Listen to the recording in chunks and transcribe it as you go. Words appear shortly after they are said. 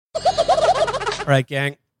All right,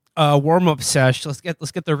 gang. Warm up sesh. Let's get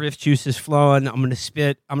the riff juices flowing. I'm gonna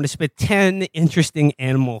spit 10 interesting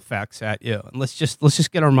animal facts at you, and let's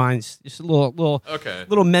just get our minds just a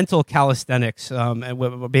little mental calisthenics.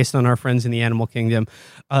 Based on our friends in the animal kingdom.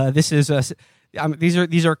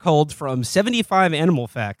 These are culled from 75 animal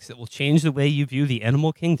facts that will change the way you view the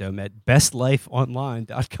animal kingdom at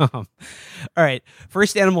bestlifeonline.com. All right,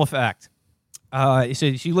 first animal fact. So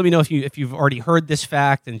you let me know if you've already heard this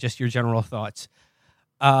fact and just your general thoughts.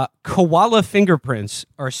 Koala fingerprints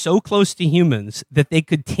are so close to humans that they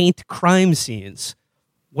could taint crime scenes.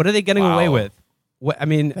 What are they getting away with?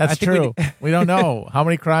 That's true. We don't know how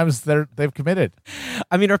many crimes they've committed.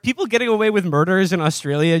 I mean, are people getting away with murders in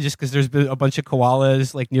Australia just because there's been a bunch of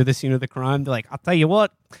koalas like near the scene of the crime? They're like, I'll tell you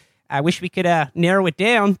what, I wish we could narrow it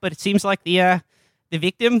down, but it seems like the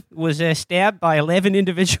victim was stabbed by 11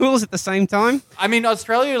 individuals at the same time. I mean,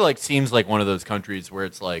 Australia seems like one of those countries where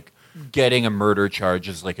it's like getting a murder charge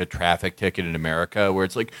is like a traffic ticket in America, where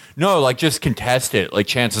it's like, no, just contest it. Like,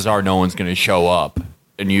 chances are no one's going to show up,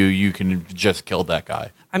 and you can just kill that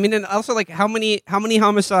guy. I mean, and also how many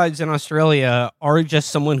homicides in Australia are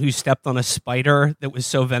just someone who stepped on a spider that was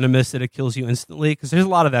so venomous that it kills you instantly? Because there's a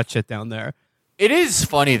lot of that shit down there. It is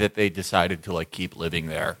funny that they decided to keep living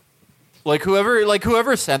there.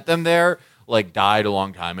 Whoever sent them there died a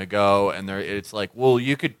long time ago, and it's like, well,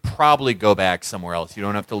 you could probably go back somewhere else. You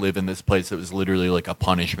don't have to live in this place that was literally a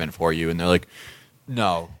punishment for you. And they're like,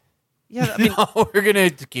 no. Yeah, I mean, no, we're gonna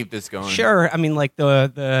keep this going. Sure, I mean,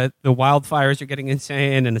 the wildfires are getting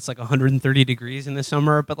insane, and it's 130 degrees in the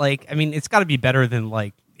summer. But it's got to be better than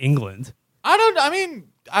England. I don't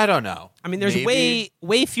know. I mean, there's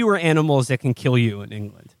way fewer animals that can kill you in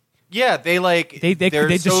England. Yeah, they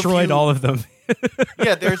destroyed all of them.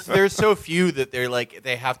 Yeah, there's so few that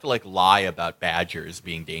they have to lie about badgers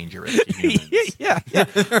being dangerous to humans. yeah.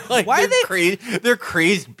 They're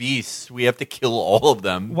crazed beasts. We have to kill all of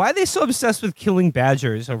them. Why are they so obsessed with killing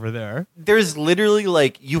badgers over there? There's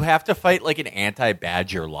literally you have to fight an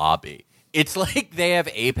anti-badger lobby. It's like they have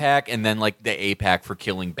APAC and then the APAC for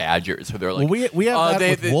killing badgers. So they're we have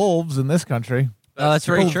that with wolves in this country. That's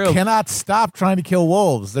very true. Cannot stop trying to kill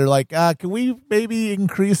wolves. They're like, can we maybe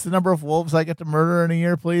increase the number of wolves I get to murder in a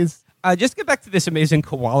year, please? Just get back to this amazing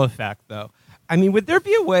koala fact, though. I mean, would there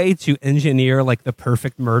be a way to engineer the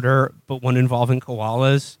perfect murder, but one involving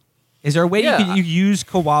koalas? Is there a way you use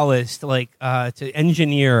koalas to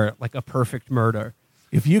engineer a perfect murder?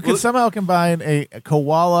 If you could somehow combine a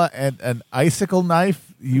koala and an icicle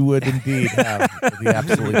knife, you would indeed have the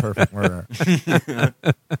absolutely perfect murder.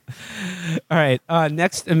 All right.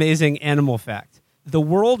 Next amazing animal fact. The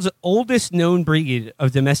world's oldest known breed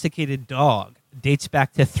of domesticated dog dates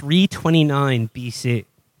back to 329 BC.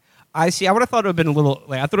 I would have thought it would have been a little.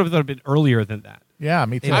 I thought it would have been earlier than that. Yeah,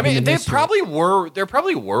 me too. I mean, there probably were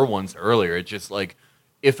ones earlier. It's just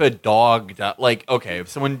if a dog, if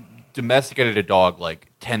someone domesticated a dog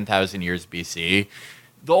 10,000 years BC,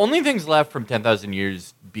 the only things left from 10,000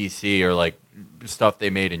 years BC are stuff they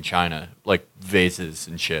made in China, vases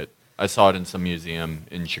and shit. I saw it in some museum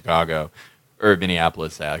in Chicago or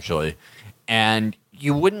Minneapolis actually, and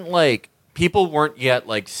you wouldn't people weren't yet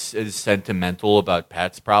as sentimental about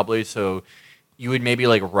pets probably, so you would maybe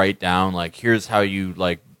write down here's how you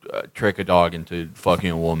trick a dog into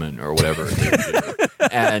fucking a woman or whatever.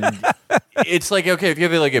 And it's okay, if you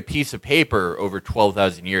have a piece of paper over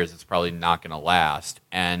 12,000 years, it's probably not going to last.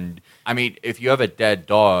 And I mean, if you have a dead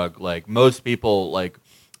dog, most people,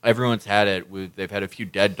 everyone's had it. They've had a few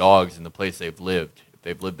dead dogs in the place they've lived. If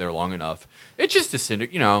they've lived there long enough, it's just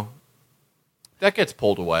that gets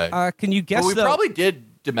pulled away. Can you guess? But we probably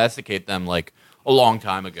did domesticate them a long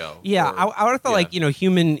time ago. Yeah, I would have thought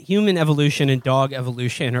human evolution and dog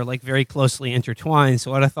evolution are very closely intertwined.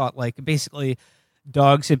 So I'd have thought basically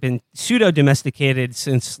dogs have been pseudo-domesticated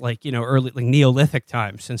since early Neolithic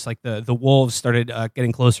times, since the wolves started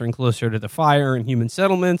getting closer and closer to the fire and human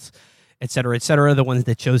settlements, et cetera, the ones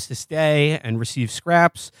that chose to stay and receive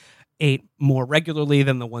scraps ate more regularly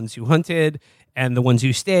than the ones who hunted, and the ones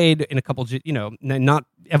who stayed in a couple, not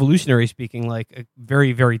evolutionary speaking, a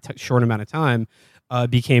very, very short amount of time,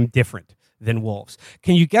 became different than wolves.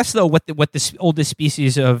 Can you guess, though, what the oldest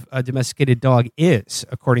species of domesticated dog is,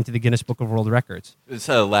 according to the Guinness Book of World Records? It's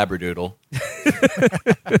a Labradoodle. It's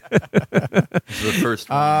the first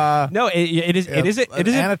one. No, it is an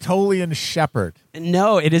Anatolian Shepherd.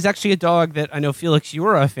 No, it is actually a dog that I know, Felix,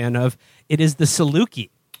 you're a fan of. It is the Saluki.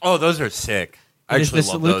 Oh, those are sick. The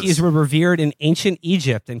Salukis were revered in ancient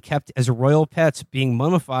Egypt and kept as royal pets, being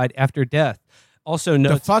mummified after death. also The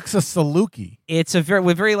notes fuck's a Saluki? it's a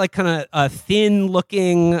very like kind of thin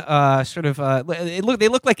looking sort of. They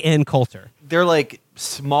look like Ann Coulter. They're like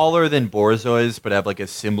smaller than Borzois, but have like a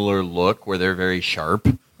similar look where they're very sharp.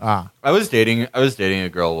 Ah, I was dating a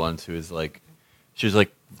girl once who was like, she was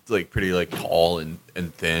like pretty like tall and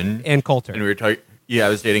thin. Ann Coulter. And we were talking. Yeah, I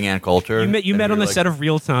was dating Ann Coulter. You met on the set of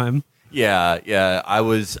Real Time. Yeah. I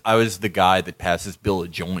was the guy that passes Bill a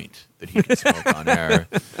joint that he could smoke on air,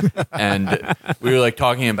 and we were like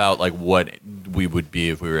talking about like what we would be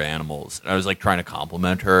if we were animals. And I was like trying to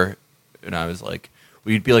compliment her, and I was like,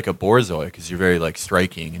 "We'd be like a borzoi because you're very like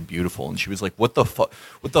striking and beautiful." And she was like, "What the fuck?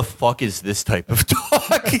 What the fuck is this type of dog?"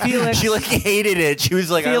 Felix. She like hated it. She was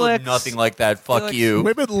like, "I look Felix. nothing like that. Fuck Felix. you."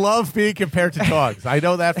 women love being compared to dogs. I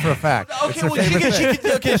know that for a fact. It's Okay, their well,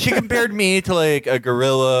 favorite thing. she compared me to like a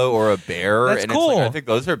gorilla or a bear, That's and cool. it's like, I think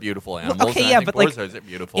those are beautiful animals. okay, and yeah, I think but, like, borzoi are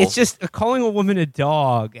beautiful. It's just calling a woman a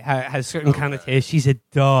dog has certain connotations. She's a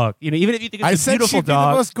dog. You know, even if you think I it's a said beautiful she'd be the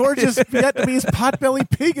dog. most gorgeous Vietnamese potbelly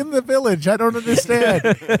pig in the village. I don't understand.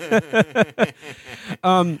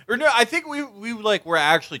 Or no, I think we like we're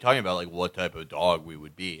actually talking about like what type of dog we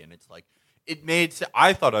would be, and it's like it made.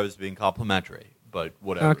 I thought I was being complimentary, but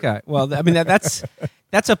whatever. Okay, well, I mean that's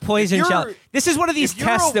a poison If shell. you're- This is one of these if you're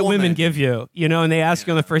tests a that women woman- give you, you know, and they ask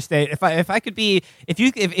you on the first date. If I could be,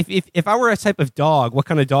 if I were a type of dog, what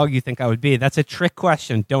kind of dog you think I would be? That's a trick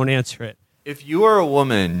question. Don't answer it. If you are a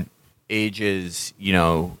woman, ages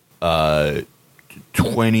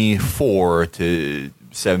 24 to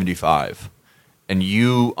 75, and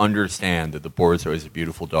you understand that the Borzoi is a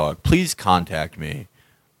beautiful dog, please contact me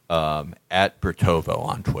at Bertovo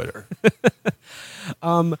on Twitter.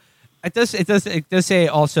 It does say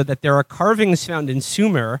also that there are carvings found in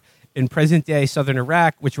Sumer in present-day southern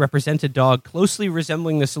Iraq, which represent a dog closely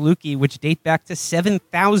resembling the Saluki, which date back to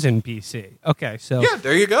 7,000 BC. Okay, so Yeah,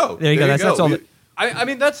 there you go. There you go. That's all. I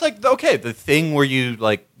mean, that's like okay. The thing where you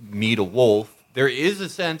like meet a wolf, there is a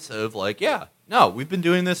sense of like, yeah, no, we've been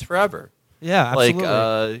doing this forever. Yeah, absolutely.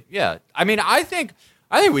 Like, yeah. I mean, I think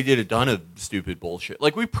we did a ton of stupid bullshit.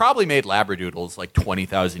 Like, we probably made labradoodles like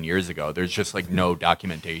 20,000 years ago. There's just like no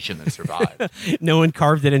documentation that survived. No one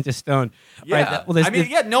carved it into stone. Yeah.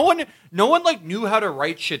 Right, No one like knew how to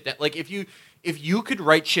write shit down. Like, if you could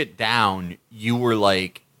write shit down, you were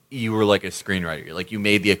like a screenwriter. Like, you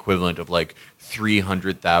made the equivalent of like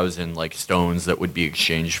 300,000 like stones that would be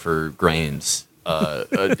exchanged for grains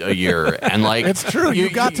a year. And like, It's true. You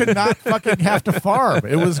got to not fucking have to farm.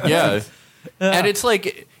 It was great. yeah. And it's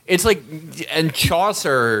like, and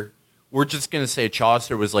Chaucer, we're just going to say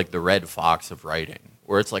Chaucer was like the Red Fox of writing,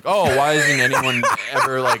 where it's like, oh, why hasn't anyone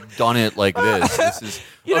ever like done it like this? This is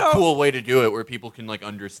cool way to do it where people can like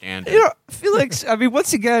understand it. You know, Felix, I mean,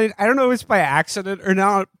 once again, I don't know if it's by accident or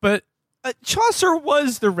not, but Chaucer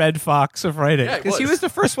was the Red Fox of writing Yeah, because he was. was the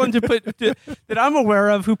first one to put that I'm aware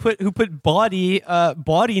of who put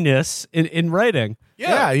bodiness in writing.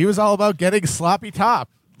 Yeah, he was all about getting sloppy top,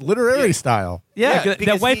 literary Yeah. style. Yeah, Yeah, that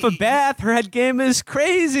because wife of Bath, her head game is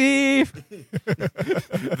crazy.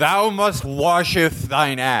 Thou must washeth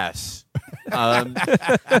thine ass.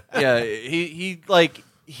 Yeah,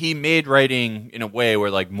 he made writing in a way where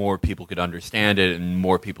like more people could understand it and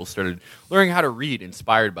more people started learning how to read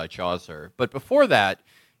inspired by Chaucer. But before that,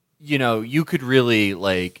 you could really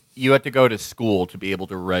like you had to go to school to be able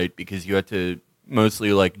to write because you had to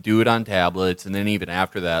mostly like do it on tablets, and then even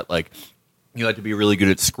after that, like you had to be really good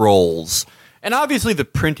at scrolls. And obviously the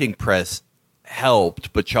printing press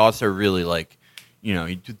helped, but Chaucer really like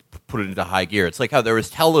he put it into high gear. It's like how there was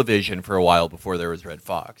television for a while before there was Red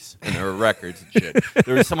Fox, and there were records and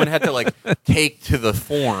shit. Someone had to like take to the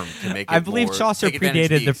form to make it I believe more, Chaucer take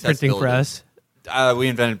advantage of predated the printing accessibility. press. We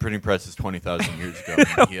invented printing presses 20,000 years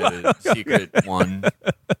ago. He had a secret one.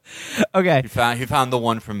 Okay. He found the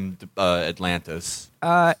one from Atlantis.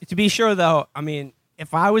 To be sure, though, I mean,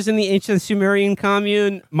 if I was in the ancient Sumerian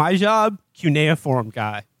commune, my job, cuneiform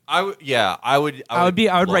guy. I would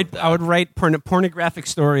write pornographic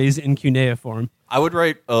stories in cuneiform. I would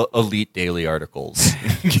write elite daily articles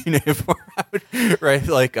in cuneiform. I would write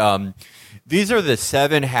like, these are the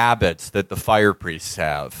 7 habits that the fire priests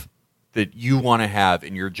have that you want to have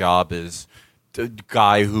in your job as the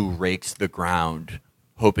guy who rakes the ground,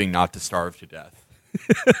 hoping not to starve to death.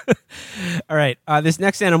 All right. This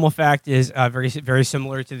next animal fact is very, very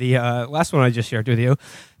similar to the last one I just shared with you.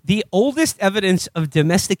 The oldest evidence of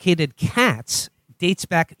domesticated cats dates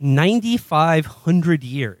back 9,500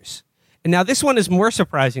 years. And now this one is more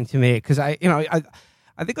surprising to me because I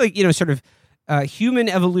think like, sort of human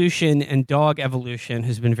evolution and dog evolution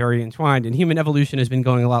has been very entwined, and human evolution has been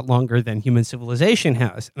going a lot longer than human civilization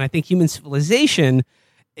has. And I think human civilization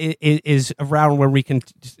is around when we can,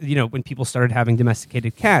 when people started having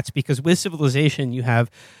domesticated cats, because with civilization you have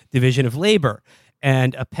division of labor,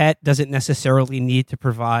 and a pet doesn't necessarily need to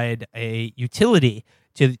provide a utility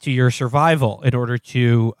to your survival in order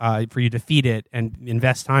to for you to feed it and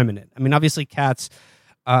invest time in it. I mean, obviously cats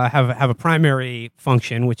have a primary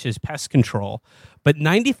function, which is pest control. But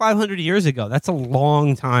 9,500 years ago, that's a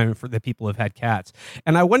long time for the people who have had cats.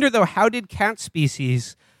 And I wonder, though, how did cat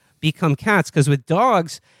species become cats? Because with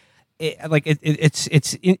dogs,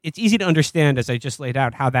 it's easy to understand, as I just laid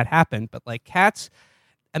out, how that happened. But like cats,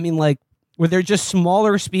 I mean, like, were there just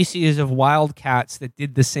smaller species of wild cats that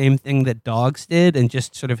did the same thing that dogs did and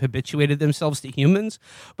just sort of habituated themselves to humans?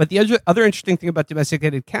 But the other interesting thing about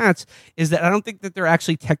domesticated cats is that I don't think that they're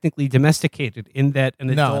actually technically domesticated, in that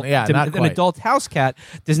an adult house cat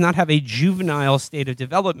does not have a juvenile state of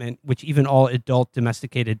development, which even all adult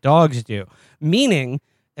domesticated dogs do. Meaning,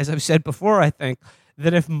 as I've said before, I think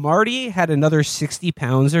that if Marty had another 60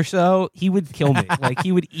 pounds or so, he would kill me. Like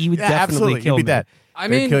he would definitely kill me. Dead. I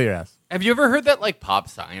mean, kill your ass. Have you ever heard that like pop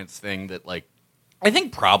science thing that like I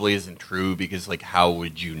think probably isn't true, because like how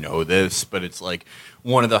would you know this? But it's like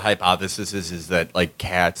one of the hypotheses is that like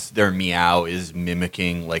cats, their meow is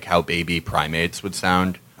mimicking like how baby primates would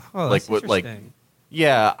sound. Oh, like that's what like interesting.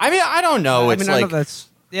 yeah. I mean I don't know. It's I know like that's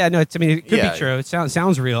it could Yeah. be true. It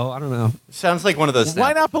sounds real. I don't know. sounds like one of those.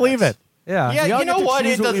 Why not believe it? Yeah. Yeah, We all you get know to what?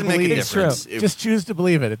 choose It what we doesn't make a believe. It's true. difference. Just choose to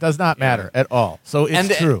believe it. It does not matter at all. So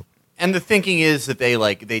it's true. And the thinking is that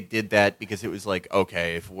they did that because it was like,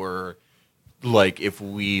 okay, if we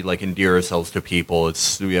endear ourselves to people,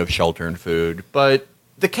 we have shelter and food. But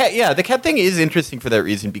the cat thing is interesting for that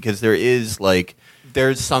reason, because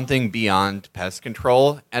there's something beyond pest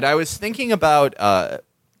control. And I was thinking about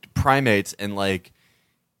primates, and like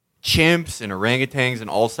chimps and orangutans and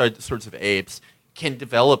all sorts of apes can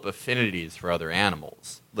develop affinities for other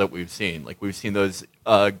animals that we've seen. Like we've seen those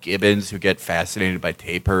gibbons who get fascinated by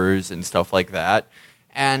tapirs and stuff like that.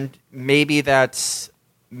 And maybe that's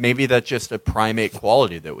just a primate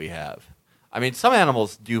quality that we have. I mean, some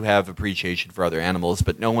animals do have appreciation for other animals,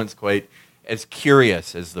 but no one's quite as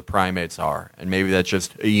curious as the primates are. And maybe that's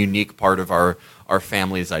just a unique part of our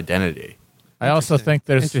family's identity. I also think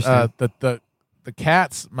there's Interesting. the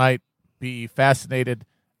cats might be fascinated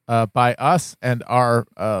by us and our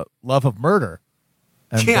love of murder.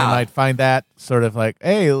 And they Yeah. might find that sort of like,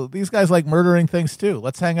 hey, these guys like murdering things too.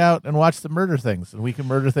 Let's hang out and watch them murder things, and we can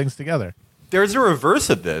murder things together. There's a reverse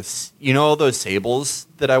of this. You know all those sables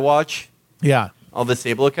that I watch? Yeah. All the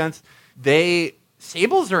sable accounts?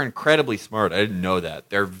 Sables are incredibly smart. I didn't know that.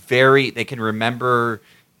 They can remember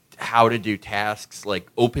how to do tasks like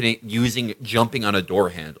jumping on a door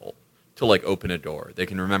handle to like open a door. They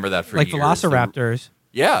can remember that for Like years. velociraptors.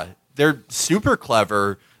 Yeah, they're super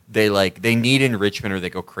clever. They need enrichment or they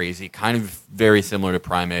go crazy. Kind of very similar to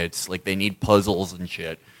primates. Like they need puzzles and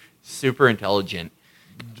shit. Super intelligent.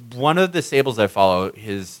 One of the sables I follow,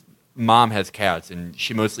 his mom has cats, and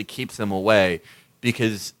she mostly keeps them away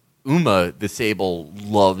because Uma, the sable,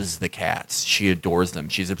 loves the cats. She adores them.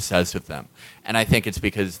 She's obsessed with them. And I think it's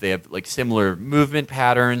because they have like similar movement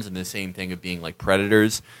patterns and the same thing of being like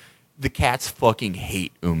predators. The cats fucking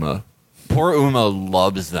hate Uma. Poor Uma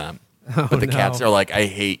loves them. But the cats are like, I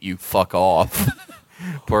hate you, fuck off.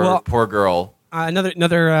 Poor girl.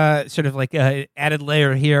 Another sort of like added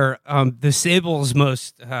layer here. The sable's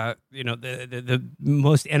most, the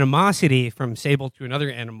most animosity from sable to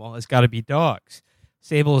another animal has got to be dogs.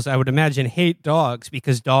 Sables, I would imagine, hate dogs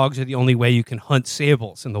because dogs are the only way you can hunt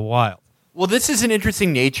sables in the wild. Well, this is an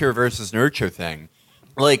interesting nature versus nurture thing.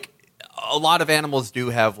 Like, a lot of animals do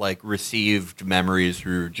have, like, received memories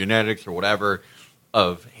through genetics or whatever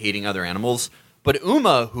of hating other animals. But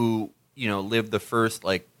Uma, who, lived the first,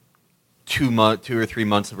 like, 2 or 3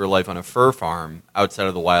 months of her life on a fur farm outside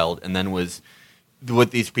of the wild, and then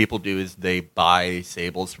what these people do is they buy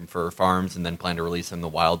sables from fur farms and then plan to release them in the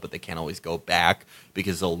wild, but they can't always go back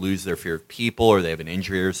because they'll lose their fear of people or they have an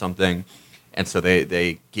injury or something. And so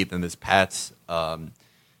they keep them as pets.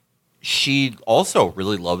 She also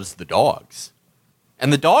really loves the dogs.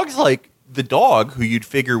 And the dog who you'd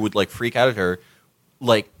figure would like freak out at her,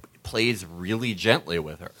 like plays really gently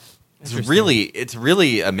with her. It's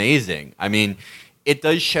really amazing. I mean, it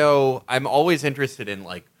does show. I'm always interested in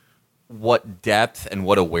like what depth and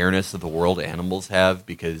what awareness of the world animals have,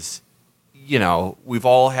 because we've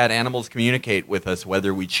all had animals communicate with us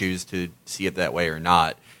whether we choose to see it that way or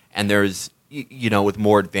not. And there's with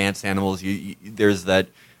more advanced animals, there's that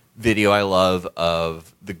video I love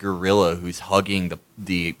of the gorilla who's hugging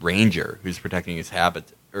the ranger who's protecting his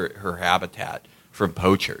her habitat from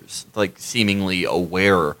poachers, like seemingly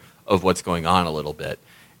aware of what's going on a little bit.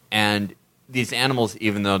 And these animals,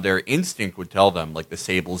 even though their instinct would tell them, like the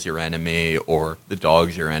sable's your enemy or the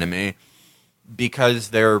dog's your enemy, because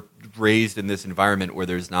they're raised in this environment where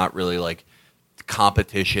there's not really like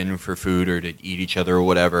competition for food or to eat each other or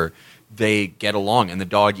whatever, they get along. And the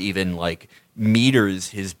dog even like meters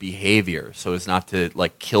his behavior so as not to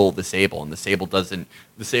like kill the sable. And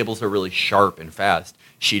the sables are really sharp and fast.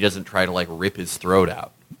 She doesn't try to like rip his throat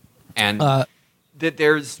out. And that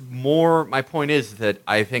there's more, my point is that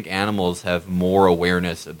I think animals have more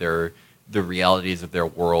awareness of the realities of their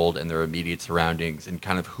world and their immediate surroundings and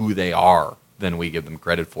kind of who they are than we give them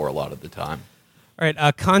credit for a lot of the time. All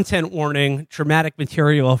right, content warning, traumatic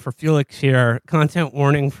material for Felix here. Content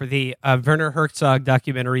warning for the Werner Herzog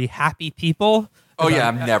documentary Happy People. Oh, yeah,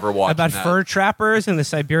 I'm never watching about that. fur trappers in the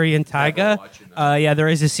Siberian taiga. Yeah, there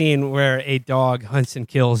is a scene where a dog hunts and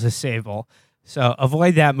kills a sable. So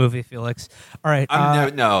avoid that movie, Felix. All right.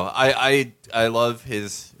 I love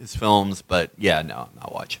his films, but yeah, no, I'm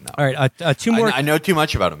not watching that. All right, two more. I know too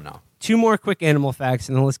much about him now. Two more quick animal facts,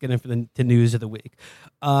 and then let's get into the news of the week.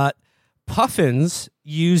 Puffins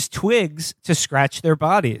use twigs to scratch their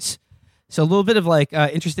bodies. So a little bit of like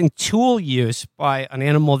interesting tool use by an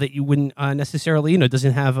animal that you wouldn't necessarily,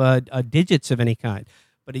 doesn't have digits of any kind,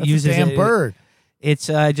 but it uses a damn bird. It's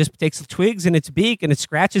just takes the twigs in its beak and it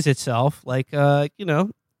scratches itself like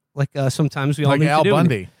sometimes we all like need Al to do.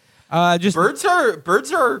 Bundy. Birds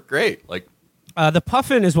are great. Like the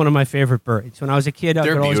puffin is one of my favorite birds. When I was a kid, I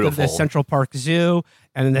would always go to the Central Park Zoo,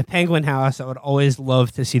 and in the Penguin House, I would always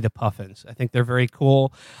love to see the puffins. I think they're very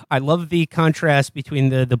cool. I love the contrast between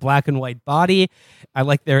the black and white body. I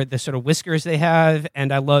like the sort of whiskers they have,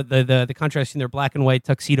 and I love the contrast in their black and white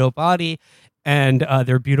tuxedo body and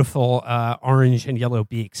their beautiful orange and yellow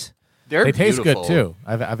beaks. They taste good too.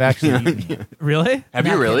 I've actually eaten. Really? Have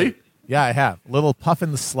you really? Yeah, I have. Little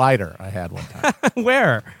puffin slider I had one time.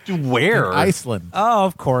 Where? Where? In Iceland. Oh,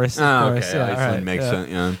 of course. Of course. Okay. Yeah, Iceland right, makes yeah. sense.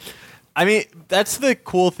 Yeah. I mean, that's the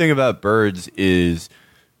cool thing about birds is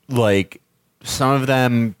like some of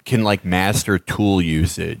them can like master tool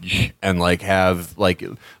usage and like have like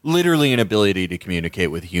literally an ability to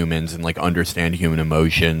communicate with humans and like understand human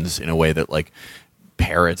emotions in a way that like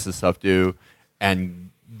parrots and stuff do. And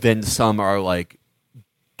then some are like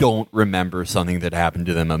don't remember something that happened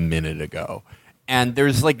to them a minute ago. And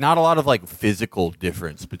there's like not a lot of like physical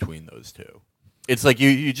difference between those two. It's like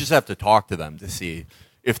you just have to talk to them to see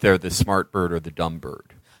if they're the smart bird or the dumb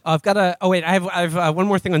bird. I've got a. Oh wait, I have one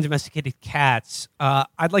more thing on domesticated cats.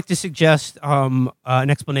 I'd like to suggest an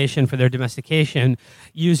explanation for their domestication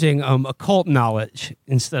using occult knowledge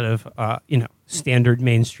instead of standard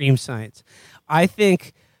mainstream science. I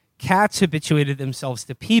think cats habituated themselves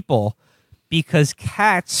to people because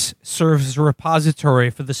cats serve as a repository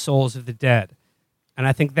for the souls of the dead. And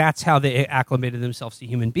I think that's how they acclimated themselves to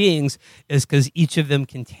human beings, is because each of them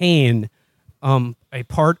contain a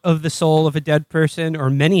part of the soul of a dead person or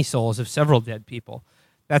many souls of several dead people.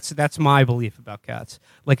 That's my belief about cats.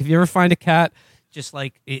 Like if you ever find a cat just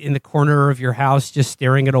like in the corner of your house just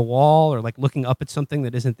staring at a wall or like looking up at something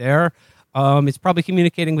that isn't there, it's probably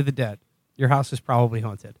communicating with the dead. Your house is probably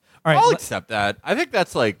haunted. All right, I'll accept that. I think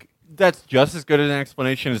that's just as good an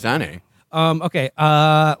explanation as any. Okay,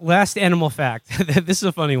 last animal fact. This is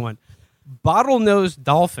a funny one. Bottlenose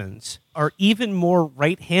dolphins are even more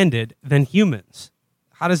right-handed than humans.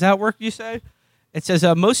 How does that work, you say? It says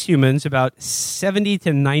most humans, about 70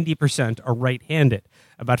 to 90%, are right-handed.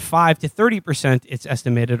 About 5 to 30%, it's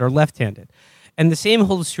estimated, are left-handed. And the same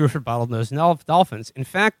holds true for bottlenose dolphins. In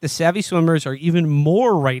fact, the savvy swimmers are even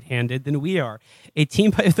more right-handed than we are. A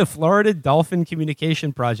team by the Florida Dolphin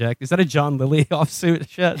Communication Project. Is that a John Lilly offshoot?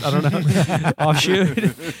 Shit, I don't know. Offshoot.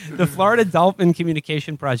 The Florida Dolphin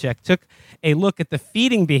Communication Project took a look at the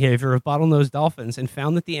feeding behavior of bottlenose dolphins and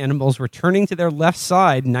found that the animals were turning to their left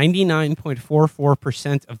side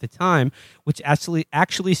 99.44% of the time, which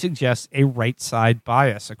actually suggests a right side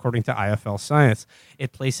bias, according to IFL Science.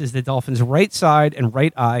 It places the dolphin's right side and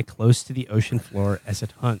right eye close to the ocean floor as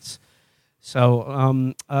it hunts.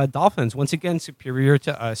 So dolphins, once again, superior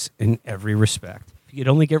to us in every respect. If you could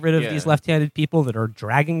only get rid of these left-handed people that are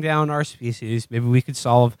dragging down our species, maybe we could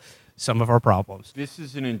solve some of our problems. This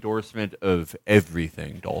is an endorsement of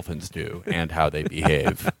everything dolphins do and how they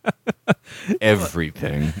behave.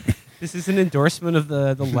 Everything. This is an endorsement of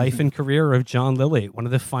the life and career of John Lilly, one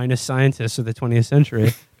of the finest scientists of the 20th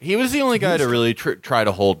century. He was the only guy to really try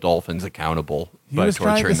to hold dolphins accountable by was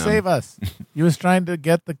trying torturing to them. save us. He was trying to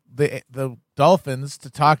get the dolphins to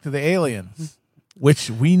talk to the aliens, which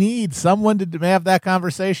we need someone to have that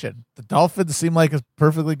conversation. The dolphins seem like a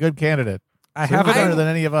perfectly good candidate. I So have you're it. better than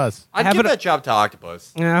any of us. I'd have give it- that job to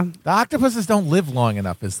Octopus. Yeah. The octopuses don't live long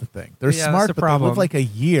enough is the thing. They're Yeah, that's smart, the but they problem. live like a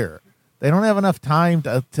year. They don't have enough time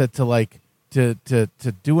to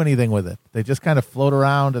do anything with it. They just kind of float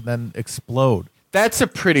around and then explode. That's a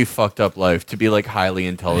pretty fucked up life to be like highly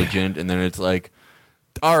intelligent, and then it's like,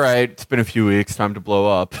 all right, it's been a few weeks, time to blow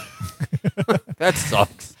up. That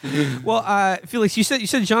sucks. Well, Felix, you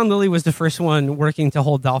said John Lilly was the first one working to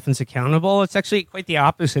hold dolphins accountable. It's actually quite the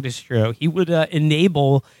opposite is true. He would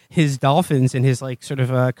enable his dolphins in his like sort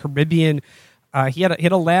of Caribbean. He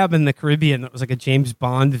had a lab in the Caribbean that was like a James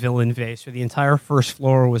Bond villain base, where the entire first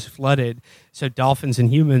floor was flooded, so dolphins and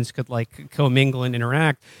humans could like commingle and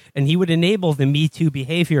interact. And he would enable the Me Too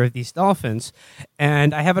behavior of these dolphins.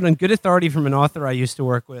 And I have it on good authority from an author I used to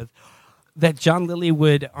work with that John Lilly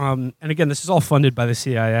would, and again, this is all funded by the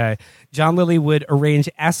CIA. John Lilly would arrange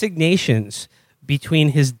assignations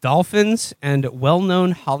between his dolphins and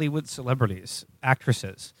well-known Hollywood celebrities,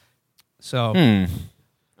 actresses. So.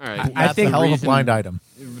 All right. I That's think a hell of a reason- blind item.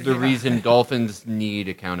 The reason dolphins need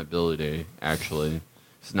accountability, actually,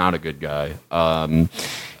 he's not a good guy. I'm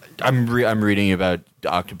reading about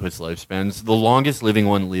octopus lifespans. The longest living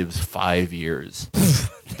one lives 5 years.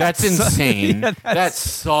 That's insane. Yeah, that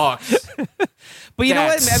sucks. But you know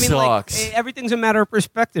That what? I mean, like, sucks. everything a matter of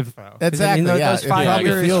perspective, though. 'Cause, I Exactly. mean, Yeah, those it 5 probably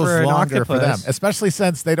years feels for an longer for them, octopus. especially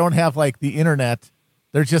since they don't have like the internet.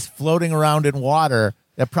 They're just floating around in water.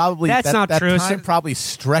 That's not that true. time probably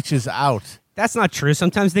stretches out. That's not true.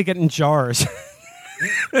 Sometimes they get in jars.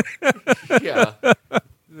 Yeah.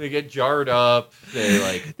 They get jarred up. They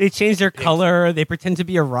like. They change their color. They pretend to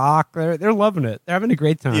be a rock. They're loving it. They're having a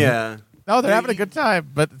great time. Yeah. No, they're having a good time,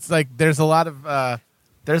 but it's like there's a lot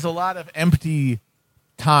of empty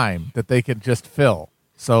time that they can just fill.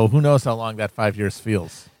 So who knows how long that 5 years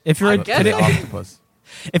feels? If you're guess For the I- octopus.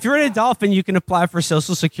 if you're in a dolphin, you can apply for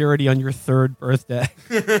Social Security on your 3rd birthday.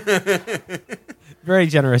 Very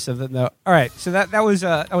generous of them, though. All right, so that was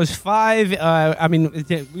 5. I mean,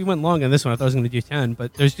 we went long on this one. I thought I was going to do 10,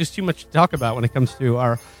 but there's just too much to talk about when it comes to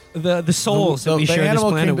our the souls that we the share this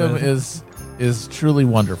animal planet kingdom with. is truly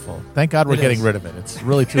wonderful. Thank God we're It getting is. rid of it. It's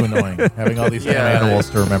really too annoying having all these Yeah. animals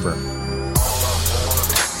to remember.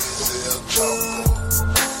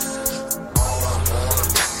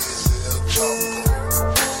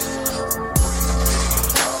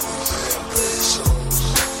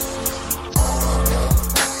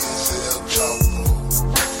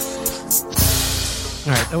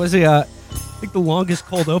 All right, that was I think the longest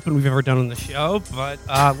cold open we've ever done on the show. But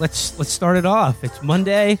let's start it off. It's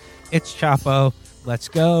Monday. It's Chapo. Let's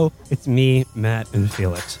go. It's me, Matt, and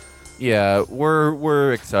Felix. Yeah,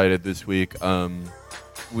 we're excited this week.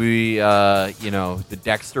 We the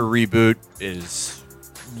Dexter reboot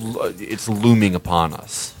it's looming upon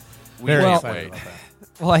us. We Very can't excited wait. about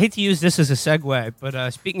that. Well, I hate to use this as a segue,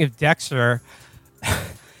 but speaking of Dexter,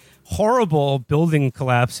 horrible building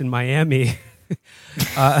collapse in Miami.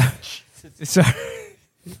 So,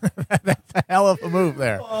 That's a hell of a move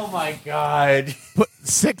there. Oh my god. Put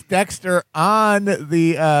sick Dexter on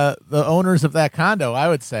the owners of that condo, I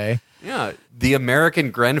would say. Yeah, the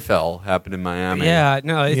American Grenfell happened in Miami. yeah,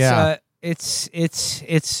 no, it's Yeah.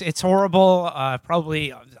 it's horrible.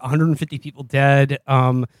 Probably 150 people dead.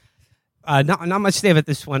 Not much to say about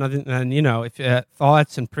this one, other than if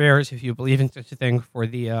thoughts and prayers, if you believe in such a thing, for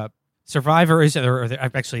the survivors,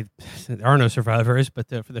 actually there are no survivors, but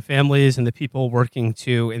for the families and the people working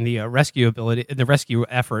in the rescue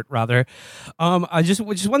effort rather. Just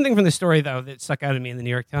one thing from the story though that stuck out to me in the New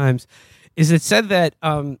York Times is it said that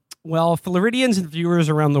Floridians and viewers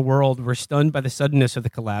around the world were stunned by the suddenness of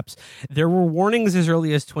the collapse. There were warnings as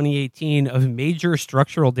early as 2018 of major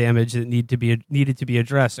structural damage that needed to be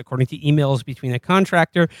addressed, according to emails between a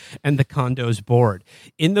contractor and the condo's board.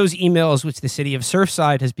 In those emails, which the city of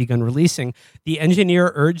Surfside has begun releasing, the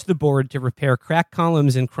engineer urged the board to repair cracked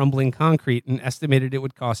columns and crumbling concrete and estimated it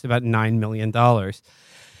would cost about $9 million.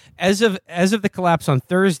 As of the collapse on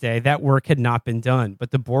Thursday, that work had not been done,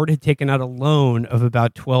 but the board had taken out a loan of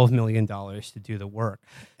about $12 million to do the work.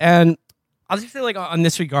 And I'll just say, on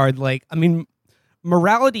this regard,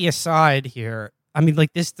 morality aside here,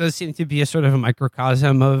 this does seem to be a sort of a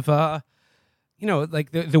microcosm of,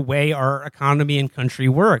 the way our economy and country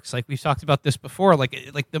works. Like we've talked about this before, like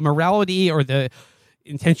the morality or the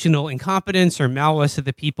intentional incompetence or malice of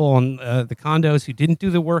the people on the condos who didn't do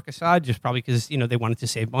the work aside, just probably because they wanted to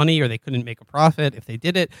save money or they couldn't make a profit if they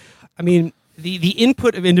did it. The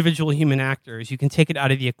input of individual human actors, you can take it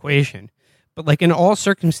out of the equation, but in all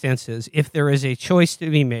circumstances, if there is a choice to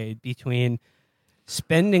be made between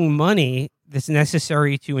spending money that's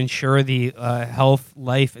necessary to ensure the health,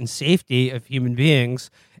 life, and safety of human beings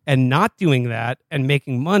and not doing that and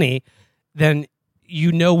making money, then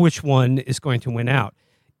you know which one is going to win out.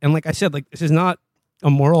 And like I said, like this is not a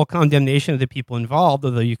moral condemnation of the people involved,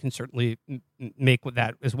 although you can certainly make with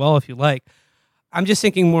that as well if you like. I'm just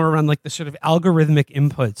thinking more around like the sort of algorithmic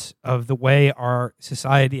inputs of the way our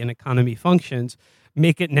society and economy functions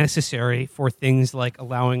make it necessary for things like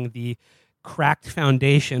allowing the cracked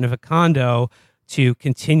foundation of a condo to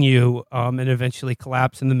continue and eventually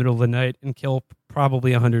collapse in the middle of the night and kill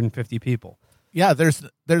probably 150 people. Yeah,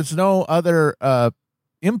 there's no other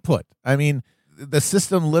input. I mean, the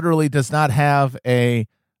system literally does not have a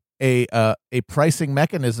pricing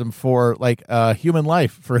mechanism for like human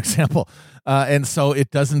life, for example, and so it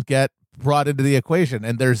doesn't get brought into the equation.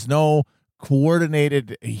 And there's no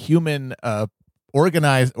coordinated human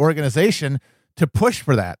organization to push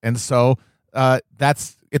for that. And so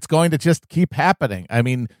it's going to just keep happening. I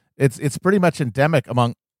mean, it's pretty much endemic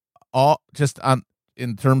among all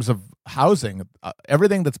in terms of housing.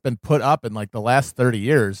 Everything that's been put up in like the last 30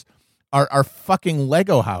 years are fucking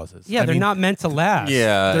Lego houses. Yeah, they're not meant to last.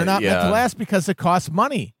 Yeah, they're not meant to last because it costs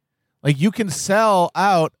money. Like you can sell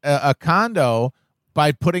out a condo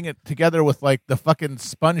by putting it together with like the fucking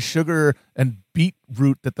spun sugar and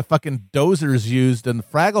beetroot that the fucking dozers used in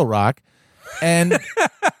Fraggle Rock, and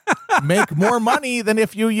make more money than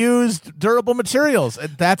if you used durable materials.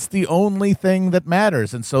 And that's the only thing that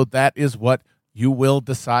matters. And so that is what you will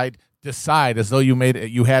decide as though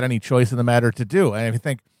you had any choice in the matter to do. And I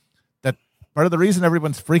think that part of the reason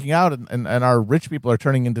everyone's freaking out and our rich people are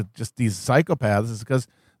turning into just these psychopaths is because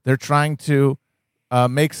they're trying to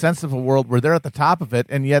make sense of a world where they're at the top of it,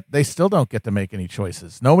 and yet they still don't get to make any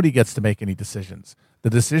choices. Nobody gets to make any decisions. The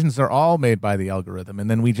decisions are all made by the algorithm, and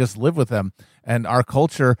then we just live with them. And our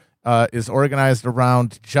culture is organized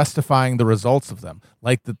around justifying the results of them,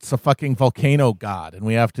 like it's a fucking volcano god, and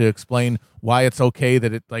we have to explain why it's okay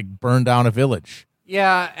that it like burned down a village.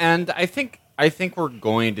 Yeah, and I think we're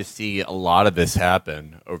going to see a lot of this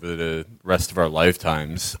happen over the rest of our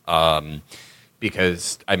lifetimes.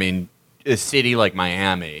 Because, I mean, a city like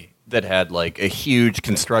Miami that had like a huge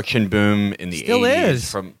construction boom in the Still 80s.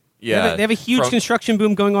 is. They have a huge construction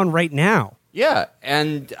boom going on right now. Yeah,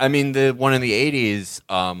 and I mean, the one in the 80s,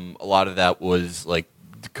 a lot of that was like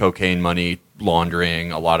cocaine money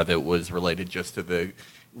laundering. A lot of it was related just to the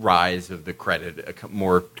rise of the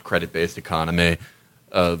more credit-based economy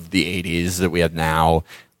of the 80s that we have now.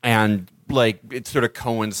 And like it sort of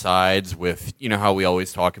coincides with, you know, how we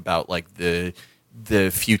always talk about like the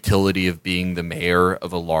futility of being the mayor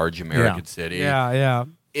of a large American city. Yeah.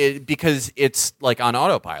 Because it's like on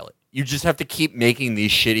autopilot. You just have to keep making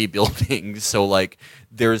these shitty buildings so like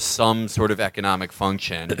there's some sort of economic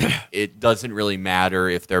function. It doesn't really matter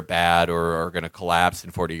if they're bad or are going to collapse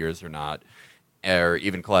in 40 years or not, or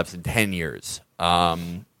even collapse in 10 years.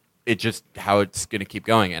 It's just how it's going to keep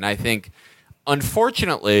going. And I think,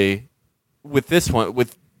 unfortunately, with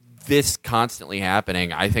this constantly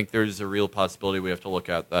happening, I think there's a real possibility we have to look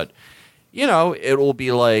at that. You know, it'll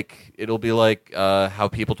be like how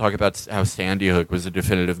people talk about how Sandy Hook was a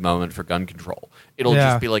definitive moment for gun control. It'll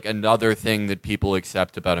just be like another thing that people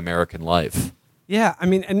accept about American life. Yeah, I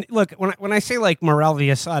mean, and look, when I say like morality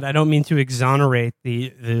aside, I don't mean to exonerate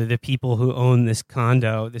the people who own this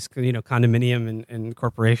condo, this condominium and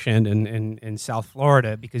corporation in South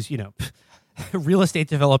Florida, because real estate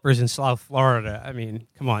developers in South Florida. I mean,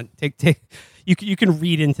 come on, you can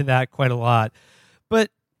read into that quite a lot, but.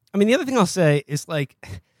 I mean, the other thing I'll say is, like,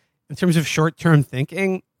 in terms of short-term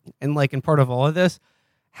thinking and, like, in part of all of this,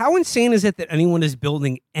 how insane is it that anyone is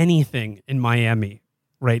building anything in Miami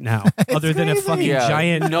right now other than a fucking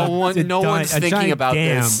giant... No one's thinking about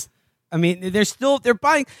dam. this. I mean,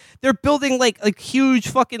 they're building, like huge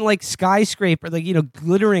fucking, like, skyscraper, like,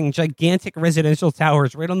 glittering, gigantic residential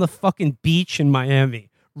towers right on the fucking beach in Miami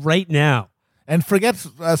right now. And forget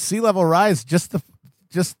sea level rise, just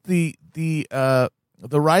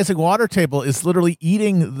the rising water table is literally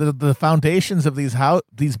eating the foundations of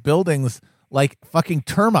these buildings like fucking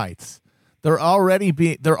termites. They're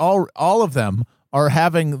already all of them are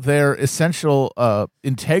having their essential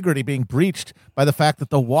integrity being breached by the fact that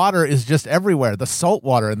the water is just everywhere. The salt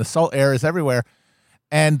water and the salt air is everywhere,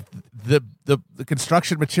 and the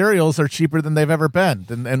construction materials are cheaper than they've ever been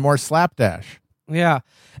and more slapdash. Yeah,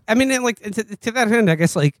 I mean, and like to that end, I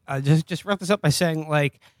guess like just wrap this up by saying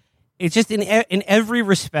like. It's just in every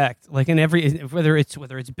respect, like in every whether it's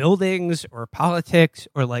buildings or politics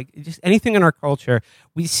or like just anything in our culture,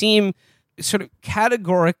 we seem sort of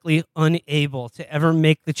categorically unable to ever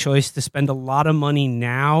make the choice to spend a lot of money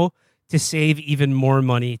now to save even more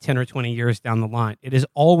money 10 or 20 years down the line. It is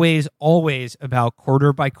always about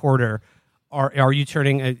quarter by quarter Are you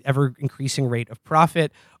turning an ever increasing rate of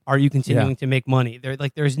profit? Are you continuing to make money?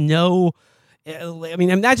 There's no. I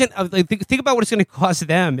mean, imagine. Think about what it's going to cost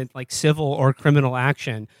them in like civil or criminal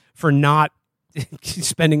action for not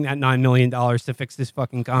spending that $9 million to fix this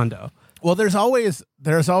fucking condo. Well, there's always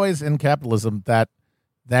in capitalism that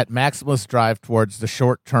maximalist drive towards the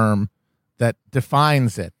short term that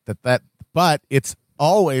defines it. But it's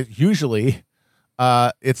always usually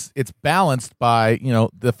it's balanced by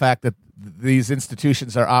the fact that these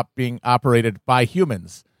institutions are being operated by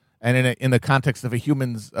humans and in the context of a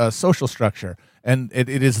human's social structure, and it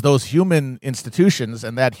is those human institutions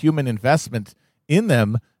and that human investment in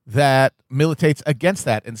them that militates against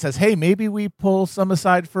that and says, hey, maybe we pull some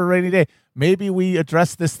aside for a rainy day. Maybe we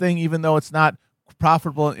address this thing even though it's not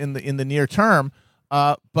profitable in the near term.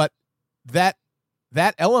 But that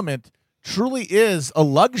element truly is a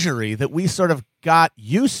luxury that we sort of got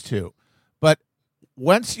used to. But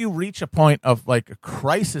once you reach a point of like a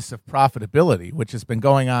crisis of profitability, which has been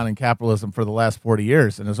going on in capitalism for the last 40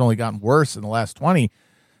 years and has only gotten worse in the last 20,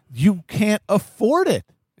 you can't afford it.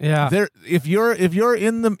 Yeah. If you're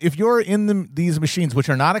in these machines, which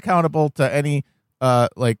are not accountable to any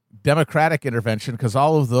like democratic intervention, because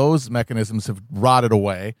all of those mechanisms have rotted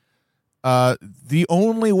away. The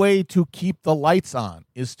only way to keep the lights on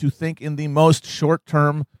is to think in the most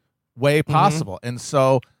short-term way possible, and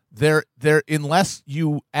so there unless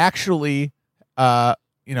you actually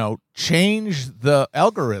change the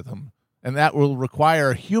algorithm, and that will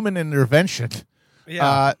require human intervention.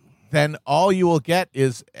 Then all you will get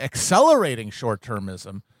is accelerating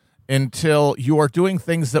short-termism until you are doing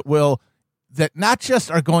things that not just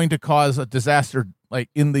are going to cause a disaster like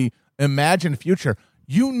in the imagined future,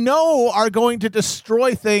 are going to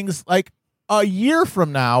destroy things like a year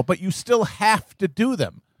from now, but you still have to do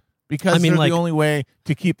them because they're the only way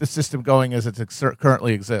to keep the system going as it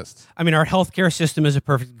currently exists. I mean, our healthcare system is a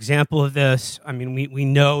perfect example of this. I mean, we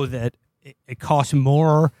know that it costs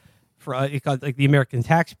more for like the American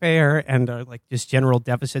taxpayer and like this general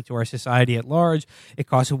deficit to our society at large. It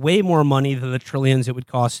costs way more money than the trillions it would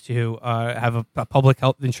cost to have a public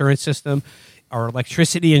health insurance system. Our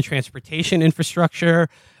electricity and transportation infrastructure,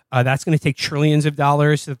 that's going to take trillions of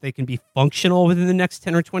dollars so that they can be functional within the next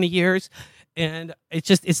 10 or 20 years. And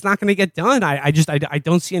it's not going to get done. I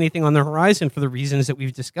don't see anything on the horizon for the reasons that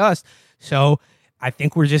we've discussed. So I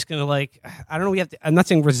think we're just going to I don't know. I'm not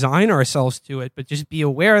saying resign ourselves to it, but just be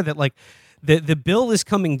aware that like the bill is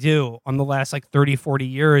coming due on the last 30, 40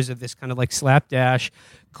 years of this kind of like slapdash,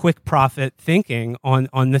 quick profit thinking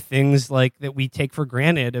on the things like that we take for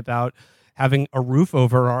granted about having a roof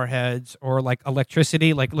over our heads or like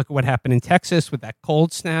electricity. Like look at what happened in Texas with that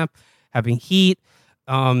cold snap, having heat.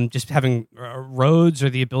 Just having roads or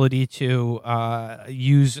the ability to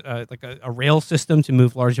use like a rail system to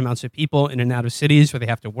move large amounts of people in and out of cities where they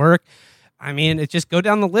have to work. I mean, it just go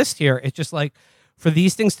down the list here. It's just like for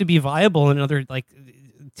these things to be viable in another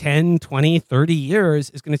 10, 20, 30 years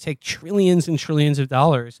is going to take trillions and trillions of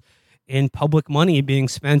dollars in public money being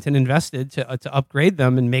spent and invested to upgrade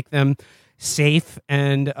them and make them safe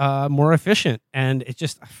and more efficient. And it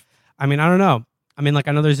just, I mean, I don't know. I mean,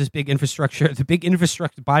 I know there's this big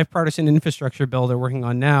bipartisan infrastructure bill they're working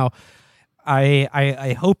on now.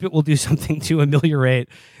 I hope it will do something to ameliorate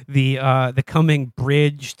the coming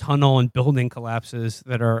bridge, tunnel, and building collapses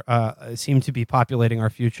that are seem to be populating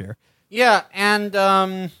our future. Yeah, and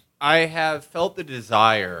I have felt the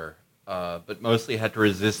desire, but mostly had to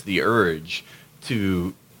resist the urge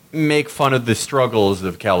to make fun of the struggles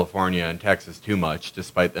of California and Texas too much,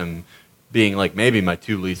 despite them being maybe my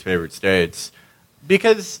two least favorite states.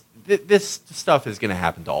 Because this stuff is going to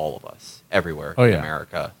happen to all of us everywhere in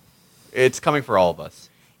America. It's coming for all of us.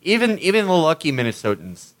 Even the lucky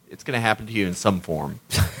Minnesotans, it's going to happen to you in some form.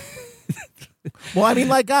 Well, I mean,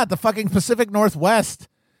 God, the fucking Pacific Northwest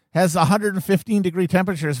has 115-degree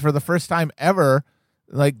temperatures for the first time ever.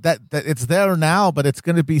 That it's there now, but it's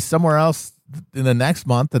going to be somewhere else in the next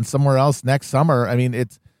month and somewhere else next summer. I mean,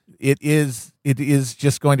 it is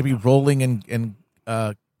just going to be rolling and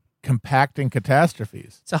compacting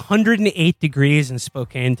catastrophes. It's 108 degrees in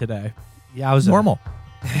Spokane today. Yowza. Normal.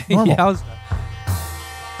 Yowza.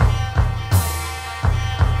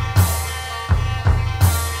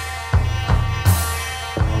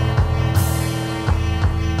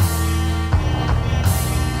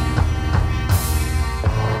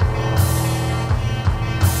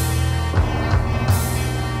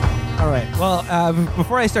 Well,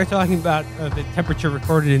 before I start talking about the temperature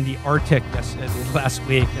recorded in the Arctic last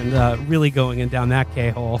week and really going in down that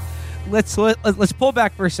K-hole, let's pull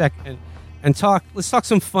back for a second and talk. Let's talk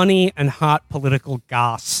some funny and hot political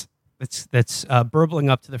goss that's burbling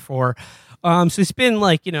up to the fore So it's been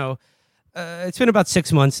like, it's been about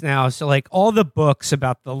 6 months now. So like all the books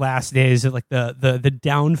about the last days of like the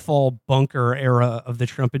downfall bunker era of the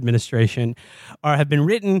Trump administration have been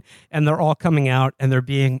written, and they're all coming out and they're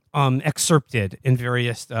being excerpted in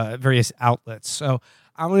various outlets. So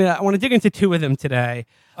I want to dig into two of them today.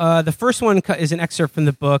 The first one is an excerpt from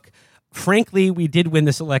the book, Frankly, We Did Win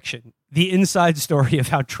This Election: The Inside Story of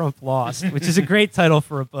How Trump Lost, which is a great title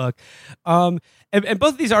for a book. And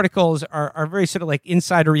both of these articles are very sort of like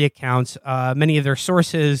insidery accounts. Many of their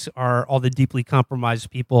sources are all the deeply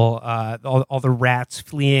compromised people, all the rats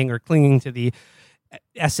fleeing or clinging to the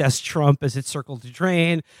SS Trump as it circled the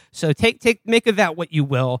drain. So make of that what you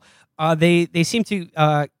will. They seem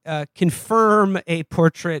to confirm a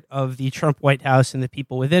portrait of the Trump White House and the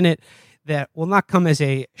people within it that will not come as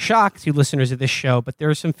a shock to listeners of this show, but there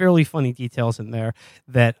are some fairly funny details in there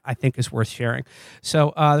that I think is worth sharing.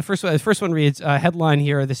 So the first one reads, headline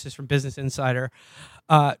here, this is from Business Insider.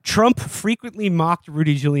 Trump frequently mocked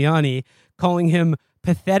Rudy Giuliani, calling him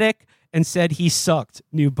pathetic, and said he sucked,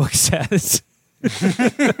 new book says.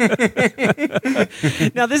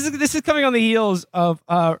 Now, this is coming on the heels of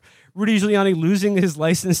Rudy Giuliani losing his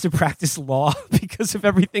license to practice law because of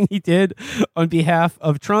everything he did on behalf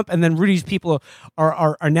of Trump. And then Rudy's people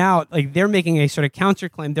are now, like, they're making a sort of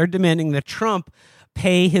counterclaim. They're demanding that Trump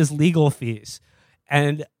pay his legal fees.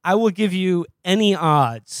 And I will give you any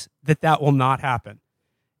odds that will not happen.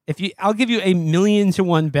 I'll give you a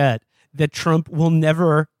 1,000,000-to-1 bet that Trump will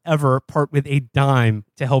never, ever part with a dime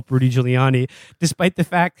to help Rudy Giuliani, despite the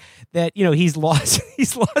fact that, he's lost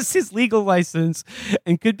his legal license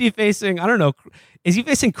and could be facing, I don't know, is he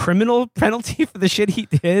facing criminal penalty for the shit he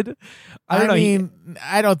did? I don't know.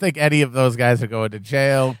 I don't think any of those guys are going to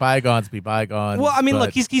jail. Bygones be bygones. Well, I mean,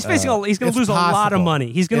 look, he's facing he's going to lose a lot of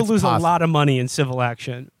money. He's going to lose a lot of money in civil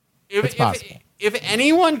action. If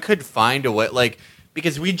anyone could find a way, like,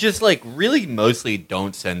 because we just really mostly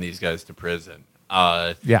don't send these guys to prison.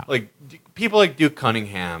 Like people like Duke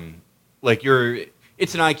Cunningham,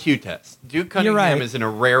 it's an IQ test. Duke Cunningham is in a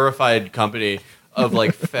rarefied company of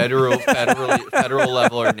federal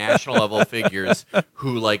level or national level figures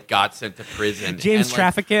who got sent to prison. James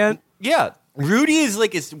Traficant. Yeah, Rudy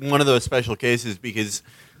is one of those special cases because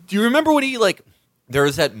do you remember when he there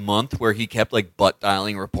was that month where he kept butt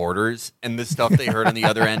dialing reporters and the stuff they heard on the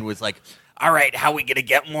other end was all right, how are we going to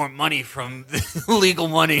get more money from legal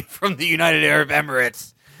money from the United Arab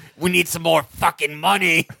Emirates? We need some more fucking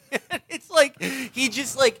money. It's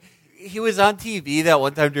he was on TV that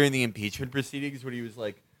one time during the impeachment proceedings when he was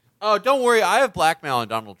like, oh, don't worry, I have blackmail on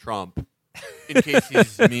Donald Trump in case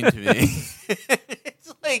he's mean to me.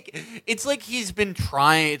 It's like he's been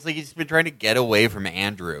trying to get away from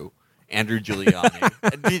Andrew Giuliani.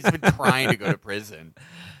 And he's been trying to go to prison.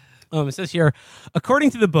 It says here,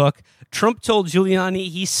 according to the book, Trump told Giuliani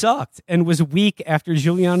he sucked and was weak after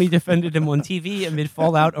Giuliani defended him on TV amid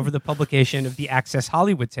fallout over the publication of the Access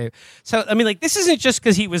Hollywood tape. So, I mean, this isn't just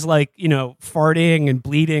because he was farting and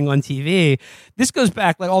bleeding on TV. This goes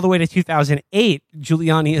back all the way to 2008.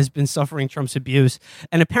 Giuliani has been suffering Trump's abuse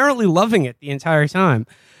and apparently loving it the entire time.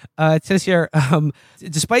 It says here,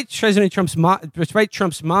 despite Trump's mockery,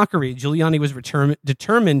 Giuliani was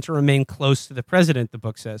determined to remain close to the president, the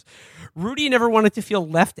book says. Rudy never wanted to feel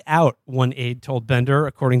left out, one aide told Bender,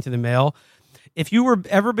 according to the Mail. If you were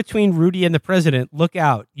ever between Rudy and the president, look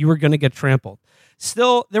out. You were going to get trampled.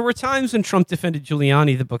 Still, there were times when Trump defended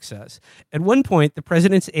Giuliani, the book says. At one point, the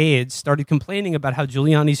president's aides started complaining about how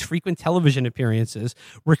Giuliani's frequent television appearances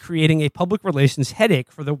were creating a public relations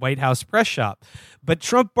headache for the White House press shop. But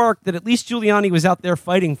Trump barked that at least Giuliani was out there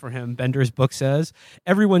fighting for him, Bender's book says.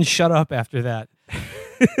 Everyone shut up after that.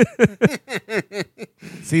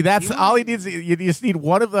 See, that's all he needs. You just need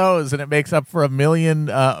one of those, and it makes up for 1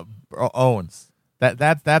 million owns.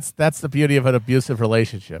 That's the beauty of an abusive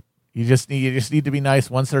relationship. You just need to be nice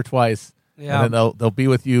once or twice, and then they'll be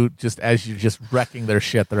with you just as you're just wrecking their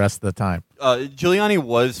shit the rest of the time. Giuliani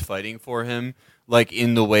was fighting for him,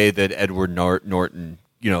 in the way that Edward Norton,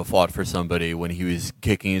 fought for somebody when he was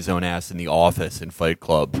kicking his own ass in The Office and Fight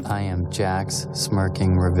Club. I am Jack's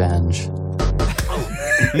smirking revenge.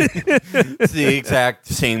 It's the exact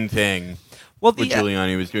same thing. What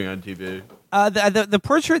Giuliani was doing on TV. The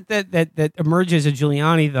portrait that emerges of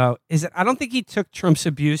Giuliani, though, is that I don't think he took Trump's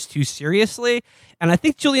abuse too seriously. And I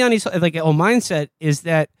think Giuliani's whole mindset is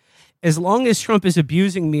that as long as Trump is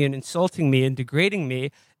abusing me and insulting me and degrading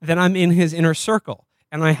me, then I'm in his inner circle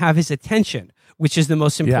and I have his attention, which is the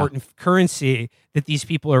most important currency that these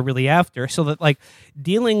people are really after. So that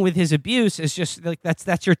dealing with his abuse is just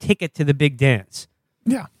that's your ticket to the big dance.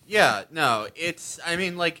 Yeah. Yeah, no, it's,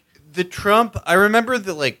 the Trump, I remember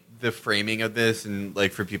the framing of this, and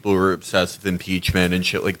like for people who are obsessed with impeachment and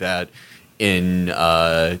shit like that, in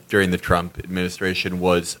during the Trump administration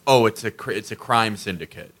was, it's a crime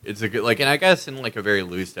syndicate. It's and I guess in like a very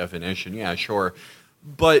loose definition, yeah, sure,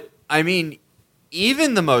 but I mean,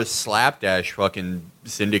 even the most slapdash fucking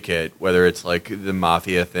syndicate, whether it's like the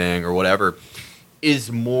mafia thing or whatever,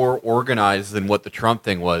 is more organized than what the Trump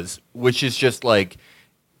thing was, which is just like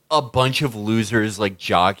a bunch of losers like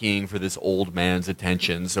jockeying for this old man's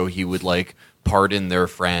attention so he would like pardon their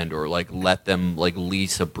friend or like let them like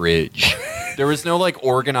lease a bridge. There was no like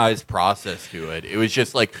organized process to it. It was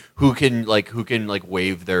just like who can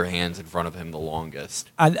wave their hands in front of him the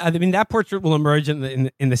longest. I mean, that portrait will emerge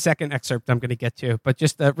in the second excerpt I'm going to get to. But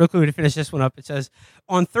just real quickly to finish this one up, it says,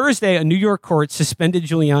 on Thursday, a New York court suspended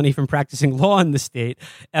Giuliani from practicing law in the state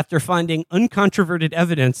after finding uncontroverted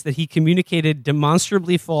evidence that he communicated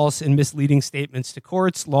demonstrably false and misleading statements to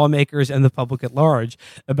courts, lawmakers, and the public at large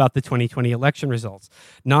about the 2020 election results.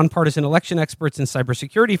 Nonpartisan election experts and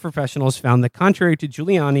cybersecurity professionals found that contrary to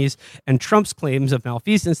Giuliani's and Trump's claims of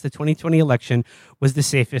malfeasance, the 2020 election was the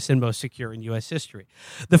safest and most secure in U.S. history.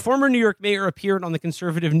 The former New York mayor appeared on the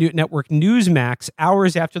conservative network Newsmax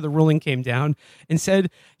hours after the ruling came down and said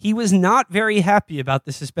he was not very happy about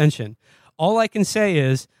the suspension. All I can say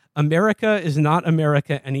is, America is not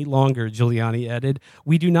America any longer, Giuliani added.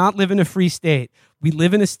 We do not live in a free state. We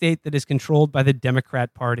live in a state that is controlled by the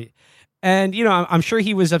Democrat Party. And, you know, I'm sure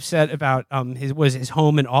he was upset about his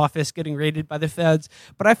home and office getting raided by the feds.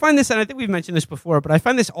 But I find this, and I think we've mentioned this before, but I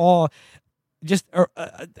find this all just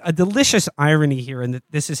a delicious irony here, and that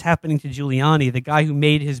this is happening to Giuliani, the guy who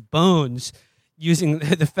made his bones using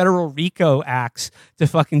the federal RICO acts to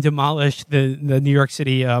fucking demolish the New York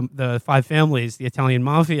City, the five families, the Italian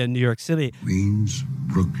mafia in New York City. Queens,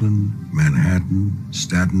 Brooklyn, Manhattan,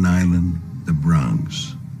 Staten Island, the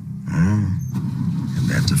Bronx. And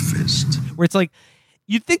that's a fist. Where it's like,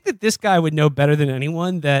 you'd think that this guy would know better than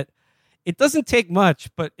anyone that it doesn't take much,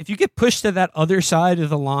 but if you get pushed to that other side of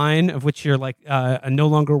the line of which you're like no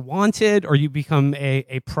longer wanted, or you become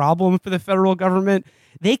a problem for the federal government,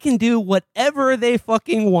 they can do whatever they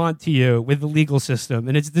fucking want to you with the legal system,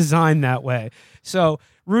 and it's designed that way. So,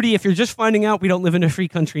 Rudy, if you're just finding out we don't live in a free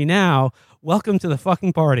country now, welcome to the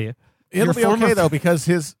fucking party. It'll be okay, though, because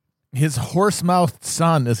his horse-mouthed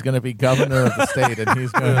son is going to be governor of the state, and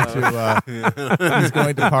he's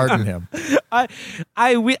going to pardon him. The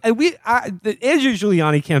Andrew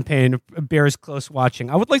Giuliani campaign bears close watching.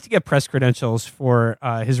 I would like to get press credentials for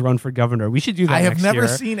his run for governor. We should do that. I have never year.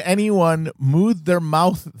 seen anyone move their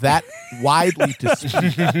mouth that widely to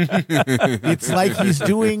speak. It's like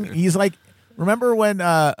he's like, remember when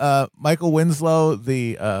Michael Winslow,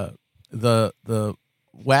 the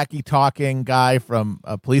wacky talking guy from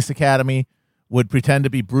Police Academy, would pretend to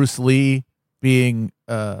be Bruce Lee, being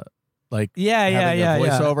having a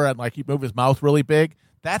voiceover and like he'd move his mouth really big.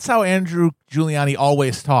 That's how Andrew Giuliani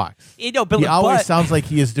always talks. You know, but always sounds like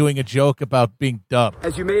he is doing a joke about being dumb.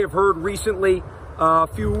 As you may have heard recently, a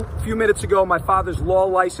few minutes ago, my father's law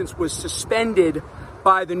license was suspended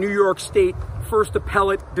by the New York State First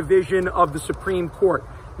Appellate Division of the Supreme Court.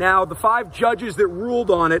 Now, the 5 judges that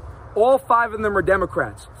ruled on it, all 5 of them are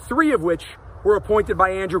Democrats, 3 of which were appointed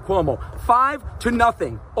by Andrew Cuomo.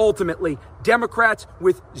 5-0, ultimately. Democrats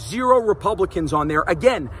with 0 Republicans on there.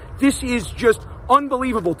 Again, this is just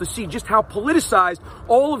unbelievable to see just how politicized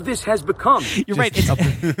all of this has become. You're right.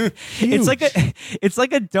 It's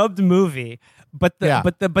like a dubbed movie, but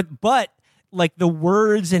like the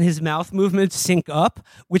words and his mouth movements sync up,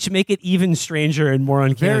 which make it even stranger and more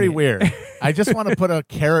uncanny. Very weird. I just want to put a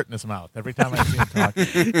carrot in his mouth every time I see him talk.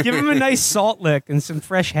 Give him a nice salt lick and some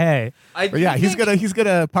fresh hay. He's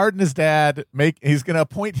gonna pardon his dad. He's gonna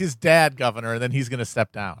appoint his dad governor, and then he's gonna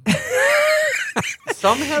step down.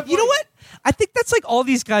 Some have. You know what? I think that's like all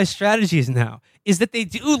these guys' strategies now. Is that they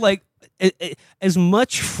do like as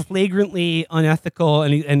much flagrantly unethical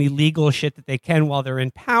and illegal shit that they can while they're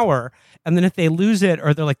in power, and then if they lose it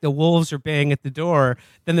or they're like the wolves are baying at the door,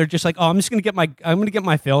 then they're just like, oh, I'm gonna get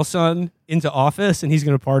my fail son into office, and he's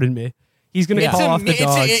gonna pardon me. He's gonna call off the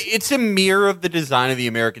dogs. It's a mirror of the design of the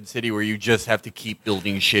American city, where you just have to keep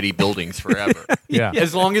building shitty buildings forever. Yeah,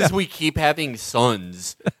 as long as we keep having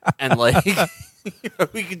sons and like.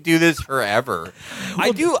 We could do this forever. I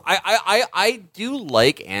do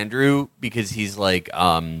like Andrew because he's like,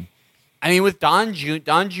 with Don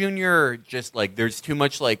Jr. just like there's too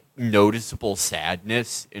much like noticeable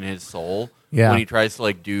sadness in his soul when he tries to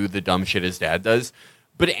like do the dumb shit his dad does.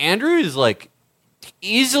 But Andrew is like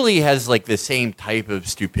easily has like the same type of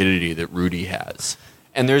stupidity that Rudy has.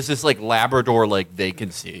 And there's this like Labrador like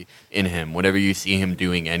vacancy in him whenever you see him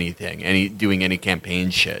doing anything, doing any campaign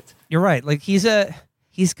shit. You're right. Like he's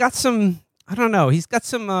got some, I don't know, he's got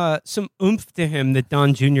some oomph to him that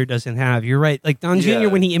Don Jr. doesn't have. You're right. Like Don Jr.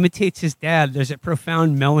 when he imitates his dad, there's a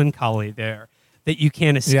profound melancholy there that you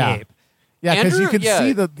can't escape. Yeah, because you Andrew-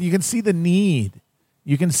 can see the need.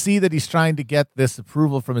 You can see that he's trying to get this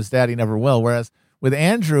approval from his dad. He never will. Whereas with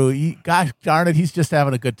Andrew, gosh darn it, he's just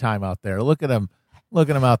having a good time out there. Look at him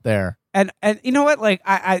out there. And you know what? Like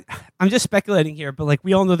I'm just speculating here, but like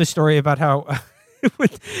we all know the story about how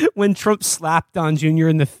when Trump slapped Don Jr.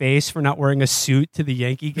 in the face for not wearing a suit to the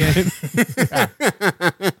Yankee game.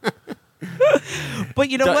 But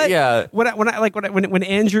you know what? Yeah. When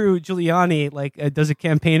Andrew Giuliani like does a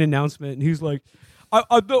campaign announcement and he's like,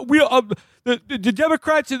 the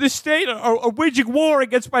Democrats in this state are waging war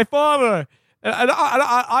against my father. And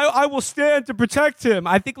I will stand to protect him.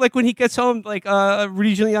 I think like when he gets home, like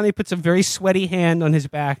Rudy Giuliani puts a very sweaty hand on his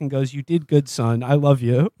back and goes, "You did good, son. I love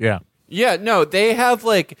you." Yeah. Yeah, no, they have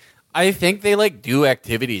like I think they like do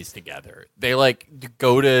activities together. They like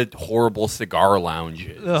go to horrible cigar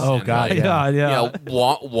lounges. Oh, and, God, like, yeah.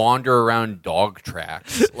 wander around dog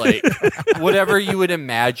tracks, like whatever you would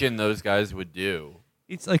imagine those guys would do.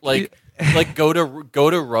 It's like Like go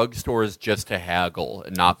to rug stores just to haggle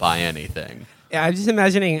and not buy anything. Yeah, I'm just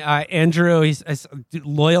imagining Andrew, he's a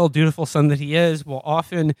loyal, dutiful son that he is, will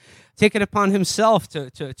often take it upon himself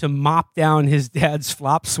to mop down his dad's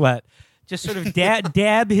flop sweat. Just sort of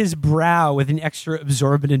dab his brow with an extra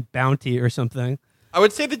absorbent bounty or something. I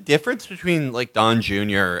would say the difference between like Don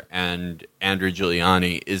Jr. and Andrew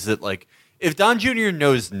Giuliani is that like if Don Jr.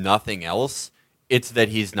 knows nothing else, it's that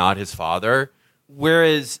he's not his father.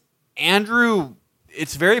 Whereas Andrew,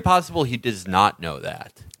 it's very possible he does not know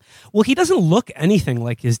that. Well, he doesn't look anything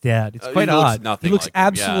like his dad. It's quite he looks odd. nothing He looks like him,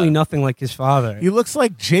 absolutely yeah. nothing like his father. He looks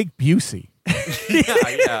like Jake Busey.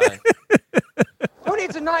 Yeah. Who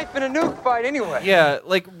needs a knife in a nuke fight anyway? Yeah,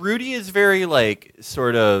 like Rudy is very like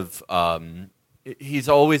sort of he's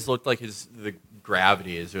always looked like the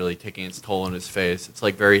gravity is really taking its toll on his face. It's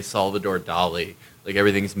like very Salvador Dali. Like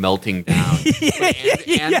everything's melting down.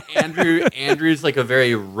 Andrew's like a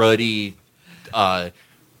very ruddy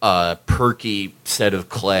perky set of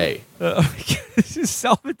clay. Oh my God. This is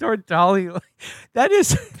Salvador Dali. That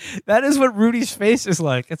is what Rudy's face is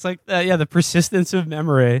like. It's like the persistence of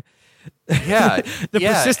memory. Yeah, The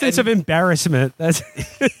persistence of embarrassment. That's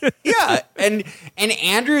yeah, and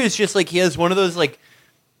Andrew is just like he has one of those like,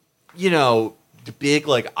 you know, the big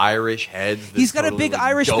like Irish heads. that's he's got totally, a big like,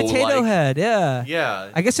 Irish potato dough-like. head. Yeah. Yeah,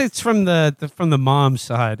 I guess it's from the mom's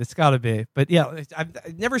side. It's got to be. But yeah,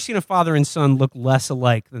 I've never seen a father and son look less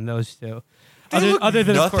alike than those two. they look other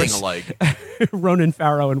than of nothing course alike. Ronan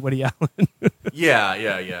Farrow and Woody Allen.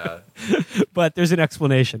 Yeah. But there's an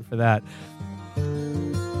explanation for that.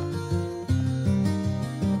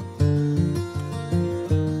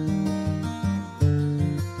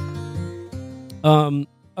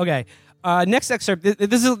 Okay. Next excerpt.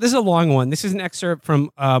 This is a long one. This is an excerpt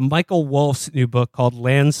from Michael Wolff's new book called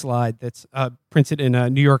Landslide that's printed in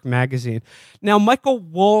New York Magazine. Now, Michael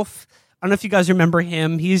Wolff, I don't know if you guys remember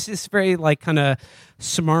him. He's this very like kind of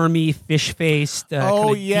smarmy, fish-faced.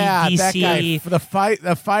 Oh yeah, DC. that guy for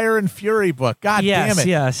the Fire and Fury book. God damn it.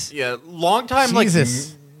 Yes. Yeah, long time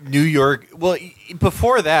Jesus. like New York. Well,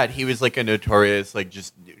 before that, he was like a notorious like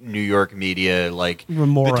just New York media like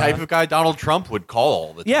Remora. the type of guy Donald Trump would call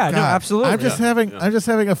all the time. Yeah. No. God, Absolutely. I'm just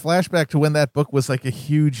having a flashback to when that book was like a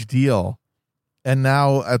huge deal, and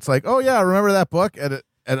now it's like, oh yeah, remember that book? And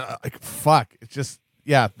like fuck, it's just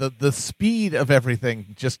the speed of everything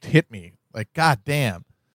just hit me. Like god damn.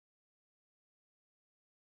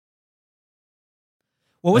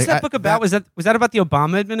 What was Like, that book about? Was that about the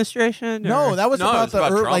Obama administration? No, or- that was No, about it was about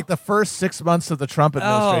Trump. like the first 6 months of the Trump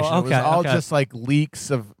administration. It was okay, all okay. just like leaks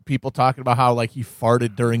of people talking about how like he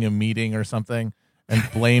farted during a meeting or something and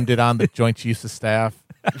blamed it on the Joint Chiefs of Staff.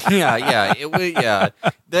 yeah. It was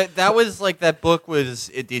that was like that book was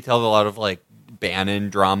it detailed a lot of like Bannon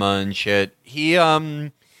drama and shit. He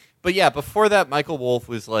but yeah, before that, Michael Wolff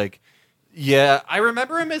was like. Yeah, I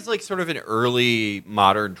remember him as like sort of an early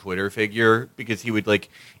modern Twitter figure because he would like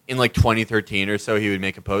in like 2013 or so he would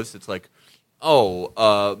make a post. It's like,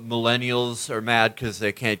 millennials are mad because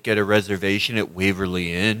they can't get a reservation at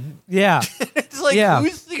Waverly Inn. Yeah. It's like Yeah. who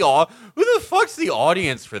the fuck's the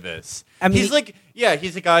audience for this? I mean- he's like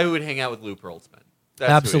he's a guy who would hang out with Lou Pearlman.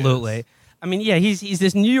 That's who he Absolutely. is. I mean, yeah, he's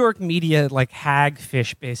this New York media like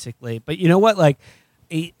hagfish basically. But you know what? Like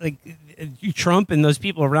Trump and those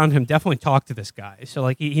people around him definitely talk to this guy. So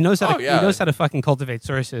like he knows how to he knows how to fucking cultivate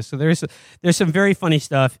sources. So there's some very funny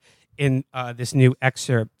stuff in this new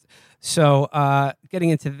excerpt. So getting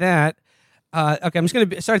into that, okay, I'm just going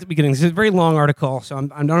to start at the beginning. This is a very long article, so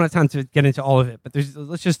I don't have time to get into all of it, but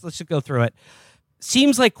let's just go through it.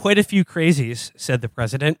 Seems like quite a few crazies, said the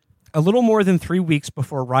president. A little more than 3 weeks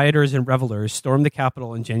before rioters and revelers stormed the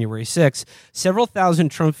Capitol on January 6, several thousand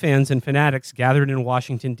Trump fans and fanatics gathered in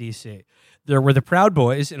Washington, D.C. There were the Proud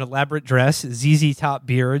Boys in elaborate dress, ZZ Top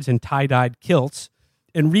beards, and tie-dyed kilts.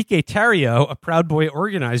 Enrique Tarrio, a Proud Boy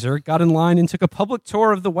organizer, got in line and took a public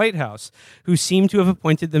tour of the White House, who seemed to have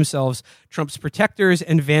appointed themselves Trump's protectors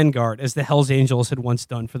and vanguard, as the Hells Angels had once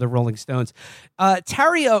done for the Rolling Stones.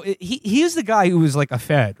 Tarrio, he is the guy who was like a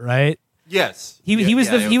Fed, right? Yes, he was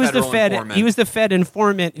the Fed. Informant. He was the Fed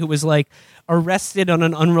informant who was like arrested on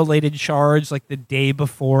an unrelated charge like the day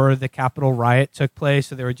before the Capitol riot took place.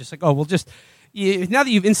 So they were just like, oh, now that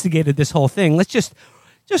you've instigated this whole thing, let's just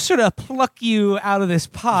sort of pluck you out of this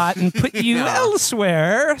pot and put you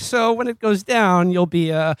elsewhere. So when it goes down, you'll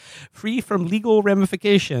be free from legal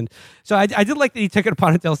ramification. So I did like that he took it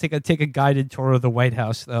upon himself to take a guided tour of the White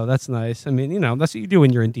House, though. That's nice. I mean, that's what you do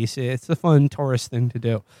when you're in D.C. It's a fun tourist thing to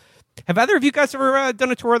do. Have either of you guys ever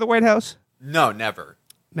done a tour of the White House? No, never.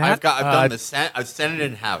 Matt? I've done I've Senate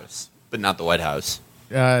and House, but not the White House.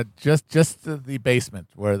 Just the basement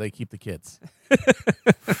where they keep the kids.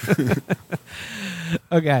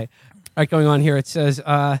 Okay. All right, going on here. It says,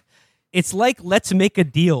 it's like Let's Make a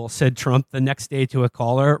Deal, said Trump the next day to a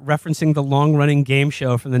caller, referencing the long-running game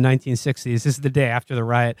show from the 1960s. This is the day after the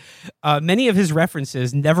riot. Many of his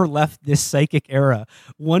references never left this psychic era,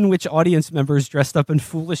 one which audience members dressed up in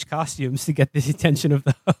foolish costumes to get the attention of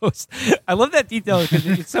the host. I love that detail because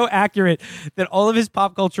it's so accurate that all of his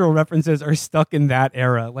pop cultural references are stuck in that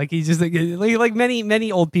era. Like he's just like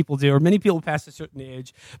many old people do, or many people past a certain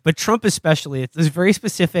age, but Trump especially. It's very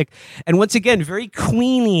specific and once again very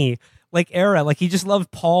Queenie era. Like he just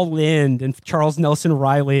loved Paul Lynde and Charles Nelson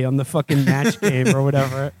Riley on the fucking Match Game or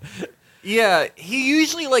whatever. Yeah, he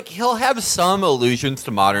usually he'll have some allusions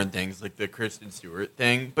to modern things like the Kristen Stewart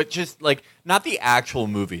thing, but just not the actual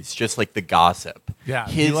movies, just like the gossip. Yeah,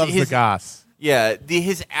 he loves the goss. Yeah,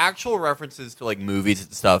 his actual references to movies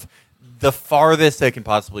and stuff, the farthest they can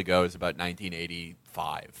possibly go is about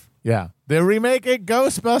 1985. Yeah, they're remaking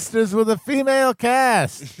Ghostbusters with a female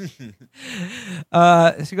cast.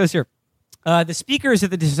 So he goes here. The speakers at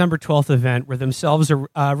the December 12th event were themselves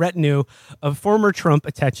a retinue of former Trump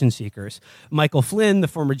attention seekers. Michael Flynn, the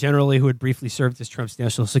former general who had briefly served as Trump's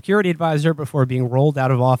national security advisor before being rolled out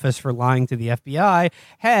of office for lying to the FBI,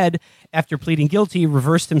 had, after pleading guilty,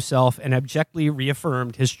 reversed himself and abjectly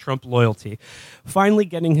reaffirmed his Trump loyalty, finally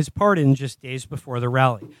getting his pardon just days before the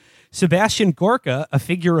rally. Sebastian Gorka, a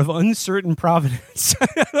figure of uncertain provenance.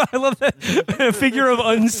 I love that. A figure of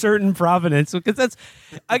uncertain provenance, because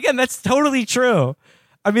that's totally true.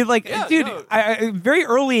 I mean, dude, no. Very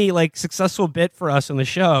early, successful bit for us on the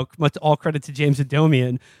show. Much all credit to James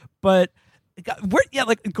Adomian, but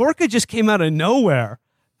Gorka just came out of nowhere.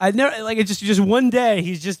 I never it's just one day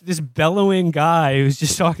he's just this bellowing guy who's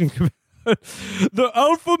just talking about the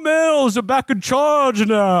alpha males are back in charge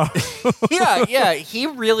now. yeah.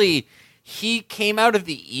 He came out of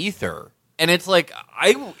the ether, and it's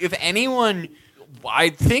if anyone, I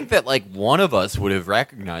think that one of us would have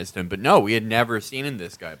recognized him, but no, we had never seen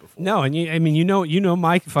this guy before. No, and you know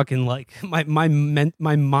my fucking my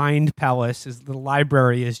mind palace is the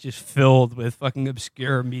library is just filled with fucking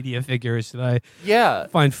obscure media figures that I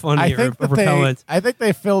find funny or repellent. I think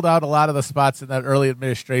they filled out a lot of the spots in that early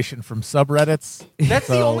administration from subreddits. That's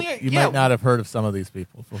so the only you might not have heard of some of these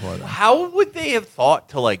people before that. How would they have thought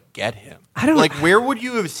to get him? I don't know. Where would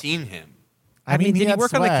you have seen him? I mean, did he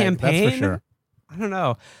work on the campaign? That's for sure. I don't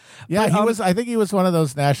know. Yeah, he was. I think he was one of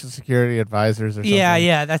those national security advisors or something.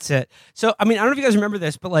 Yeah, that's it. So, I mean, I don't know if you guys remember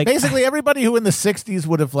this, but basically everybody who in the '60s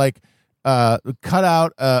would have cut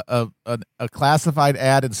out a classified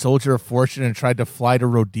ad in Soldier of Fortune and tried to fly to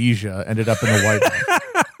Rhodesia ended up in the White House.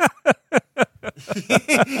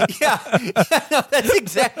 No,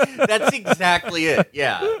 that's exactly it.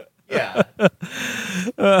 Yeah.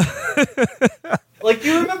 Do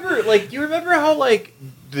you remember how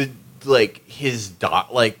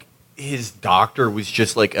his doctor was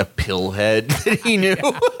just a pillhead that he knew?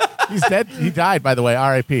 He's dead. He died, by the way.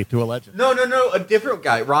 R.I.P. to a legend. No, a different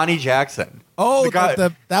guy, Ronnie Jackson. Oh, the guy.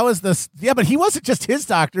 That was the. Yeah, but he wasn't just his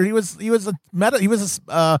doctor. He was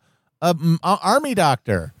a army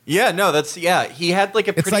doctor. Yeah, no, he had like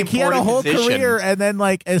a It's pretty like he had a important whole position. career, and then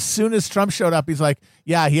like as soon as Trump showed up, he's like,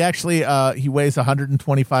 yeah, he actually he weighs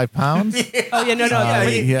 125 pounds. Oh yeah, no. he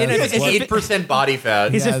has- He has His- 8% body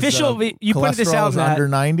fat. His He has, official. You pointed this out, cholesterol's Matt. under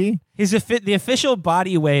 90. The official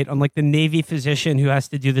body weight on like the Navy physician who has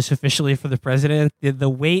to do this officially for the president, the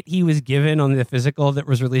weight he was given on the physical that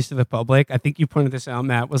was released to the public, I think you pointed this out,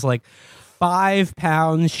 Matt, was like 5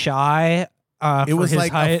 pounds shy. It for was his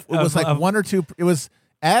like height it was of- like 1 or 2. It was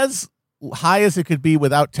as high as it could be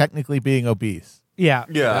without technically being obese. yeah,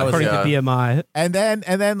 Yeah, according yeah. to BMI. And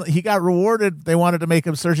then he got rewarded. They wanted to make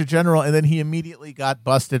him Surgeon General, and then he immediately got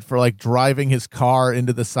busted for like driving his car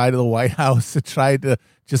into the side of the White House and tried to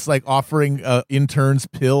just like offering interns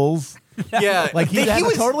pills. Yeah, Like he had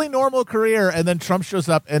a totally normal career, and then Trump shows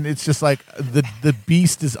up, and it's just like the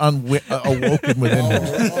beast is awoken within him.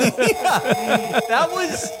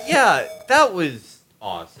 that was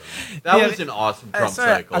awesome. That Yeah, was an awesome Trump Sorry,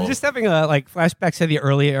 cycle. I'm just having a like flashbacks to the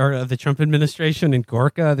early era of the Trump administration and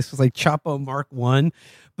Gorka. This was like Chapo Mark I.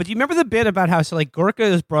 But do you remember the bit about how Gorka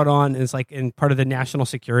is brought on as like in part of the national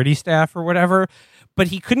security staff or whatever, but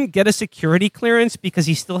he couldn't get a security clearance because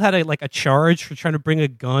he still had a charge for trying to bring a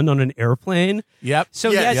gun on an airplane. Yep.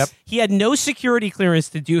 So Yes. he had no security clearance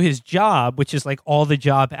to do his job, which is like all the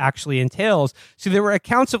job actually entails. So there were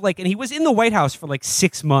accounts of like, and he was in the White House for like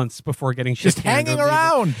 6 months before getting Just shipped hand hanging or leaving.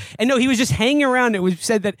 around. And no, he was just hanging around. It was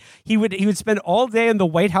said that he would spend all day in the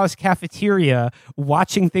White House cafeteria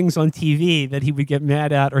watching things on TV that he would get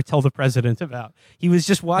mad at or tell the president about. He was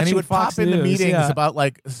just watching And he would Fox pop into News, meetings yeah. about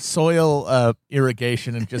like soil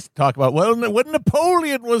irrigation and just talk about when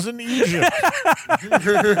Napoleon was in Egypt.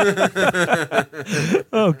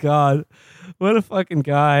 Oh God, what a fucking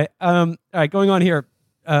guy! All right, going on here.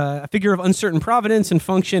 A figure of uncertain provenance and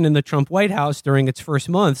function in the Trump White House during its first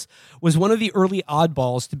months was one of the early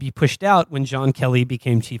oddballs to be pushed out when John Kelly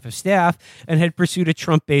became chief of staff and had pursued a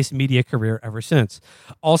Trump-based media career ever since.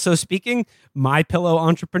 Also speaking, My Pillow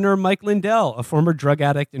entrepreneur Mike Lindell, a former drug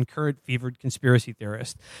addict and current fevered conspiracy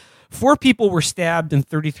theorist. 4 people were stabbed and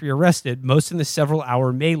 33 arrested, most in the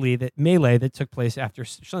several-hour melee that took place after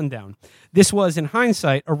sundown. This was, in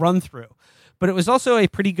hindsight, a run-through. But it was also a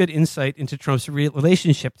pretty good insight into Trump's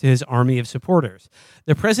relationship to his army of supporters.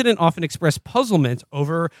 The president often expressed puzzlement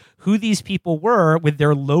over who these people were with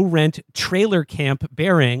their low-rent trailer camp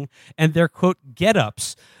bearing and their, quote,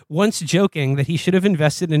 get-ups, once joking that he should have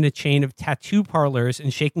invested in a chain of tattoo parlors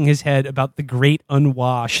and shaking his head about the great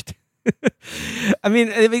unwashed. I mean,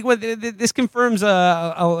 this confirms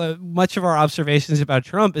much of our observations about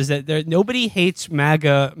Trump is that nobody hates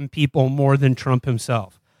MAGA people more than Trump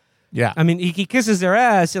himself. Yeah. I mean, he kisses their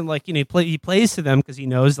ass and like, he plays to them because he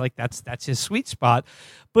knows like that's his sweet spot.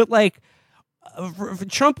 But like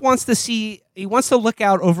Trump wants to look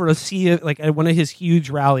out over a sea like at one of his huge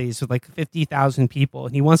rallies with like 50,000 people,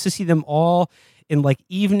 and he wants to see them all in like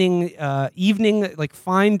evening like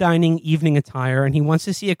fine dining evening attire, and he wants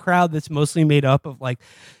to see a crowd that's mostly made up of like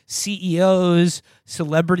CEOs,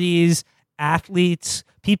 celebrities, athletes,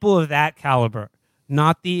 people of that caliber.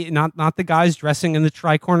 Not the guys dressing in the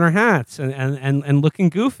tri-corner hats and looking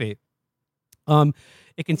goofy.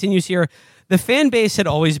 It continues here. The fan base had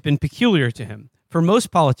always been peculiar to him. For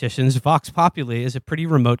most politicians, Vox Populi is a pretty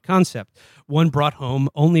remote concept, one brought home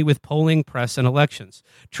only with polling, press, and elections.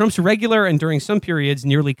 Trump's regular and during some periods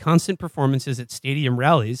nearly constant performances at stadium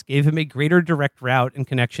rallies gave him a greater direct route and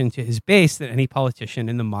connection to his base than any politician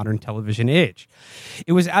in the modern television age.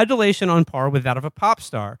 It was adulation on par with that of a pop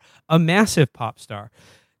star, a massive pop star.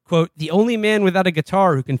 Quote, the only man without a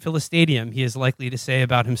guitar who can fill a stadium, he is likely to say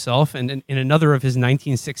about himself, and in another of his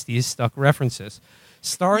 1960s stuck references.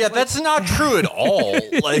 Stars that's not true at all.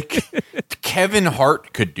 Like, Kevin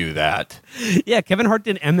Hart could do that. Yeah, Kevin Hart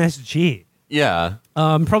did MSG. Yeah.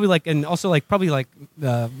 Probably like, and also like, probably like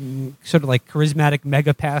sort of like charismatic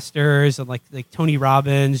mega pastors and like Tony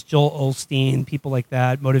Robbins, Joel Osteen, people like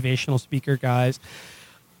that, motivational speaker guys.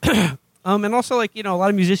 And also like, a lot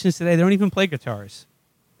of musicians today, they don't even play guitars.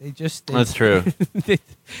 That's true.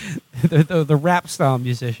 They're the rap style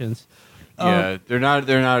musicians. Yeah, they're not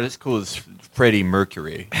as cool as Freddie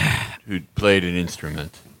Mercury, who played an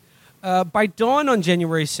instrument. By dawn on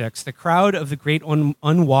January 6th, the crowd of the great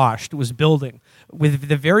unwashed was building, with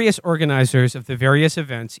the various organizers of the various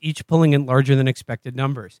events each pulling in larger than expected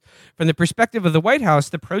numbers. From the perspective of the White House,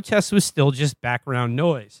 the protest was still just background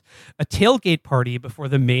noise, a tailgate party before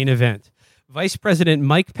the main event. Vice President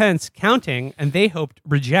Mike Pence counting, and they hoped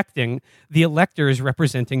rejecting, the electors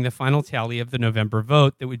representing the final tally of the November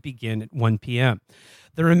vote that would begin at 1 p.m.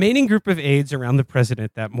 The remaining group of aides around the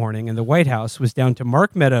president that morning in the White House was down to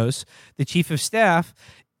Mark Meadows, the chief of staff,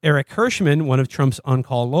 Eric Hirschman, one of Trump's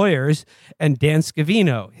on-call lawyers, and Dan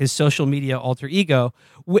Scavino, his social media alter ego,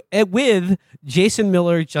 with Jason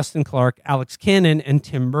Miller, Justin Clark, Alex Cannon, and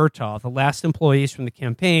Tim Murtaugh, the last employees from the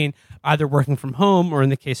campaign, either working from home or, in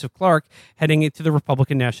the case of Clark, heading into the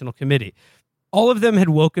Republican National Committee. All of them had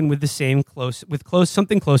woken with something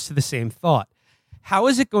close to the same thought. How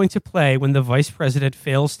is it going to play when the vice president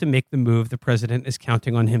fails to make the move the president is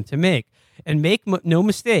counting on him to make? And make no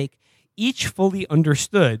mistake, each fully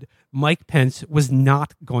understood Mike Pence was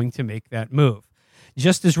not going to make that move.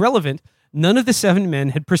 Just as relevant, none of the 7 men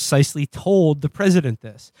had precisely told the president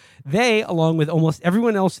this. They, along with almost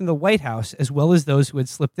everyone else in the White House, as well as those who had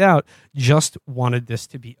slipped out, just wanted this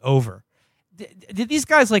to be over. Did these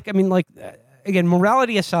guys, again,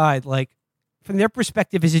 morality aside, from their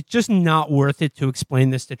perspective, is it just not worth it to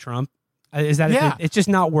explain this to Trump? Is that it's just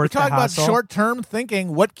not worth the hassle? We're talking about short-term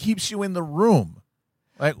thinking. What keeps you in the room?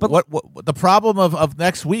 But what the problem of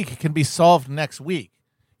next week can be solved next week.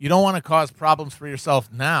 You don't want to cause problems for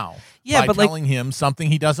yourself now by telling him something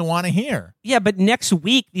he doesn't want to hear. Yeah, but next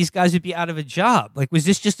week, these guys would be out of a job. Was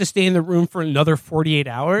this just to stay in the room for another 48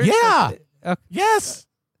 hours? Yeah. Yes.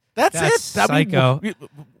 That's it. Psycho.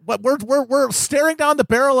 We're staring down the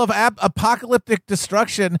barrel of apocalyptic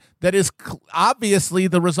destruction that is obviously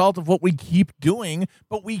the result of what we keep doing,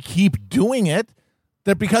 but we keep doing it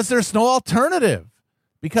because there's no alternative.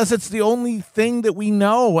 Because it's the only thing that we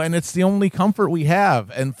know, and it's the only comfort we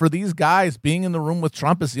have. And for these guys, being in the room with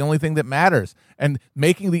Trump is the only thing that matters. And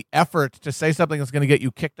making the effort to say something that's going to get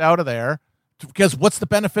you kicked out of there, because what's the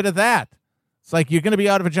benefit of that? It's like, you're going to be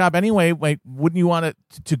out of a job anyway. Wouldn't you want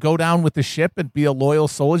to go down with the ship and be a loyal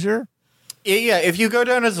soldier? Yeah, if you go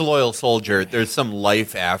down as a loyal soldier, there's some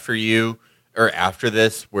life after you, or after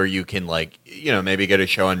this, where you can, maybe get a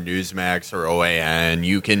show on Newsmax or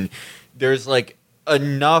OAN. There's,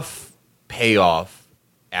 enough payoff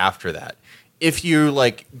after that. If you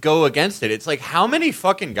go against it, it's how many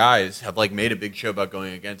fucking guys have made a big show about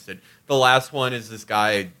going against it? The last one is this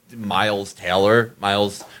guy Miles Taylor,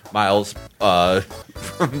 Miles from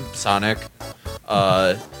Sonic,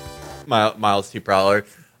 Miles T. Prowler,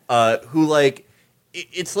 who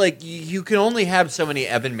it's you can only have so many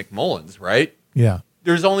Evan McMullins, right? Yeah.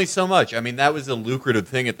 There's only so much. I mean, that was a lucrative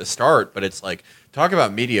thing at the start, but it's talk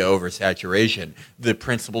about media oversaturation. The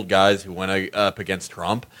principled guys who went up against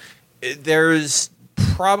Trump, there's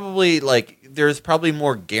probably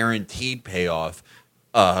more guaranteed payoff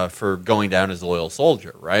for going down as a loyal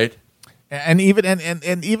soldier, right? And even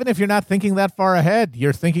if you're not thinking that far ahead,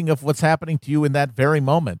 you're thinking of what's happening to you in that very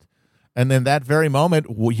moment, and in that very moment,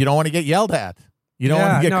 you don't want to get yelled at. You don't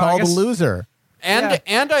want to get called a loser. And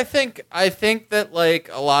I think that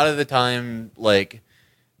a lot of the time,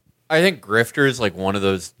 I think grifter is one of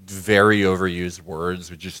those very overused words,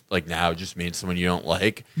 which just now just means someone you don't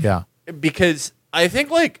like. Yeah. Because I think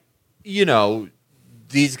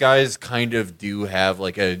these guys kind of do have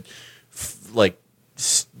a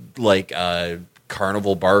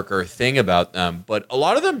carnival barker thing about them, but a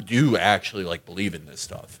lot of them do actually believe in this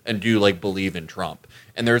stuff and do believe in Trump.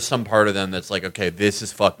 And there's some part of them that's okay, this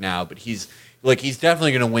is fucked now, but he's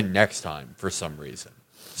definitely going to win next time for some reason.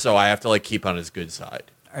 So I have to keep on his good side.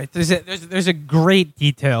 All right, there's a great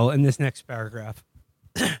detail in this next paragraph.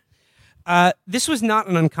 This was not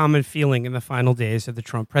an uncommon feeling in the final days of the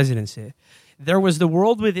Trump presidency. There was the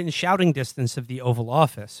world within shouting distance of the Oval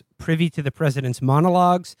Office, privy to the president's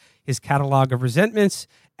monologues, his catalog of resentments,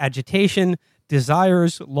 agitation,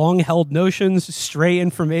 desires, long-held notions, stray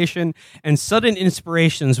information, and sudden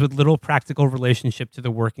inspirations with little practical relationship to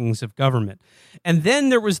the workings of government. And then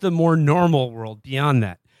there was the more normal world beyond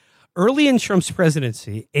that. Early in Trump's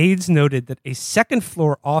presidency, aides noted that a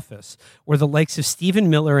second-floor office where the likes of Stephen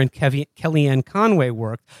Miller and Kellyanne Conway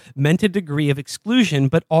worked meant a degree of exclusion,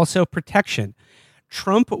 but also protection.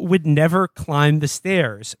 Trump would never climb the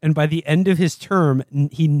stairs, and by the end of his term,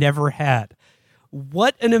 he never had.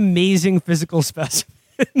 What an amazing physical specimen.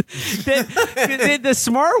 the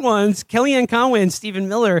smart ones, Kellyanne Conway and Stephen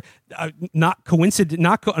Miller, not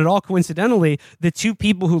at all coincidentally, the two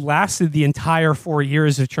people who lasted the entire 4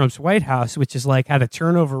 years of Trump's White House, which is had a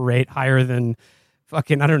turnover rate higher than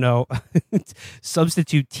fucking, I don't know,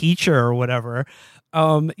 substitute teacher or whatever.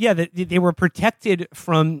 They were protected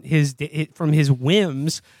from his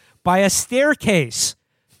whims by a staircase,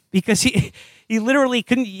 because he literally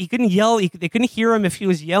couldn't yell. They couldn't hear him if he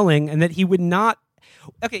was yelling, and that he would not.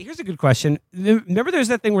 Okay, here's a good question. Remember there's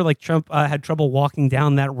that thing where Trump had trouble walking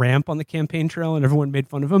down that ramp on the campaign trail and everyone made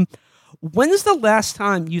fun of him? When's the last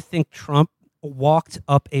time you think Trump walked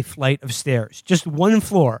up a flight of stairs? Just one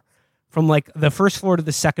floor, from the first floor to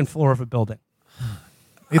the second floor of a building.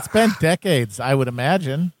 It's been decades, I would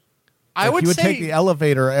imagine. I Like, would he would say take the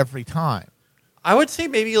elevator every time. I would say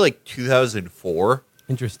maybe like 2004.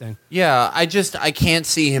 Interesting. Yeah, I can't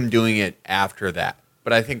see him doing it after that.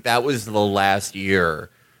 But I think that was the last year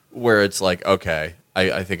where it's like, okay,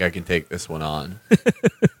 I think I can take this one on.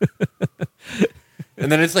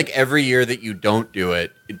 And then it's like every year that you don't do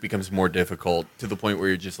it, it becomes more difficult to the point where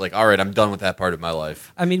you're just like, all right, I'm done with that part of my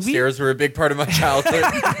life. I mean, stairs were a big part of my childhood.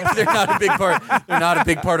 They're not a big part. They're not a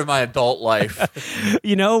big part of my adult life.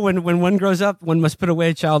 You know, when one grows up, one must put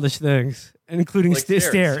away childish things, including Like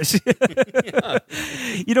stairs.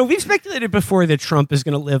 You know, we've speculated before that Trump is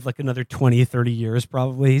going to live like another 20, 30 years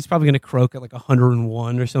probably. He's probably going to croak at like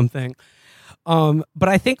 101 or something. But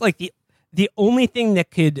I think like the only thing that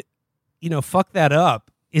could, you know, fuck that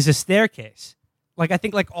up is a staircase. Like I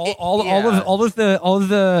think like all of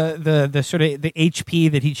the sort of the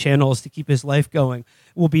HP that he channels to keep his life going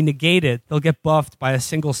will be negated. They'll get buffed by a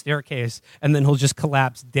single staircase, and then he'll just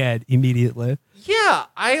collapse dead immediately. Yeah,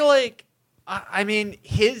 I mean,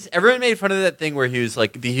 everyone made fun of that thing where he was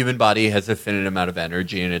like, the human body has a finite amount of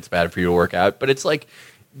energy and it's bad for you to work out. But it's like,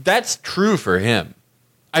 that's true for him.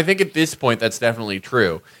 I think at this point, that's definitely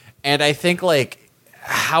true. And I think like,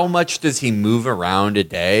 how much does he move around a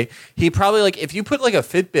day? He probably like, if you put like a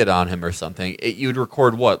Fitbit on him or something, you'd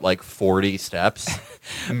record what, like 40 steps?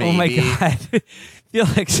 Maybe. Oh my God.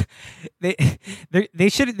 Felix, they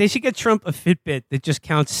should get Trump a Fitbit that just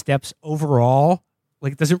counts steps overall.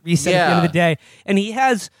 Like it doesn't reset at the end of the day. And he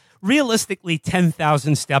has realistically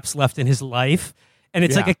 10,000 steps left in his life. And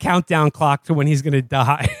it's like a countdown clock to when he's going to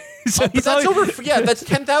die. So that's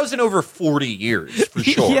 10,000 over 40 years for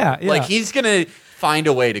sure. Yeah. Like he's going to find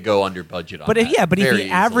a way to go under budget on but that. But if he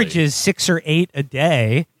averages 6 or 8 a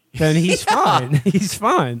day, then he's fine. He's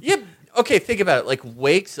fine. Yeah. Okay, think about it. Like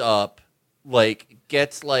wakes up, like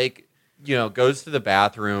gets like, you know, goes to the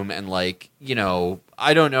bathroom and like, you know,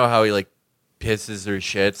 I don't know how he like pisses or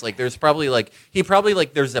shits. Like there's probably like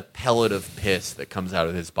there's a pellet of piss that comes out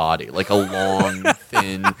of his body, like a long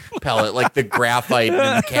thin pellet, like the graphite in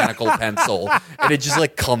a mechanical pencil, and it just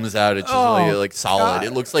like comes out. It's just like solid. God.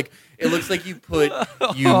 It looks like you put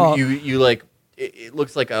you like it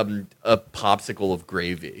looks like a popsicle of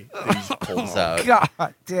gravy that he just pulls out.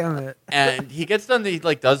 God damn it! And he gets done. He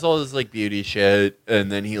like does all his like beauty shit,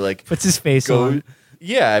 and then he like puts his face on.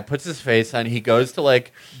 Yeah, it puts his face on. He goes to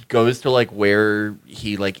like where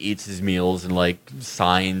he like eats his meals and like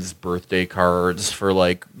signs birthday cards for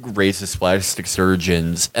like racist plastic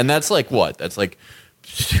surgeons. And that's like what? That's like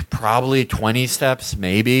probably 20 steps,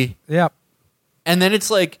 maybe. Yep. And then it's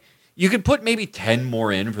like you could put maybe 10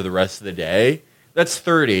 more in for the rest of the day. That's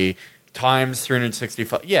 30 times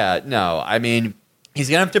 365. Yeah, no. I mean, he's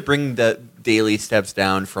gonna have to bring the daily steps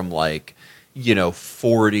down from like, you know,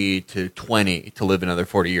 40 to 20 to live another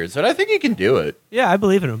 40 years. But I think he can do it. Yeah, I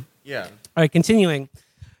believe in him. Yeah. All right, continuing.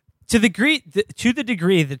 To the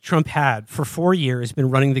degree that Trump had for 4 years been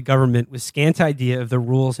running the government with scant idea of the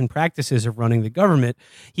rules and practices of running the government,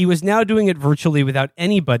 he was now doing it virtually without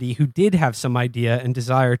anybody who did have some idea and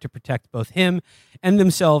desire to protect both him and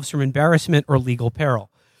themselves from embarrassment or legal peril.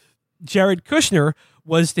 Jared Kushner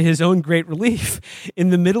was, to his own great relief, in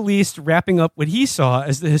the Middle East wrapping up what he saw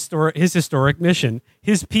as his historic mission,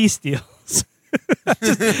 his peace deals.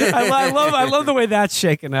 I love the way that's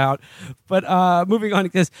shaken out. But moving on,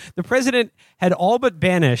 because the president had all but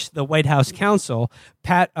banished the White House counsel,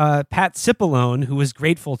 Pat Cipollone, who was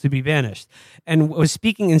grateful to be banished, and was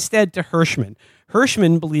speaking instead to Hirschman.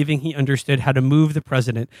 Hirschman, believing he understood how to move the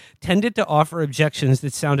president, tended to offer objections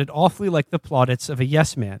that sounded awfully like the plaudits of a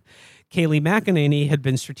yes man. Kayleigh McEnany had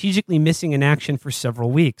been strategically missing in action for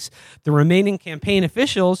several weeks. The remaining campaign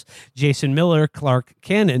officials, Jason Miller, Clark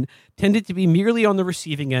Cannon, tended to be merely on the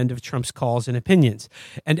receiving end of Trump's calls and opinions,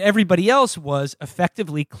 and everybody else was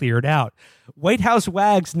effectively cleared out. White House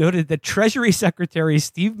wags noted that Treasury Secretary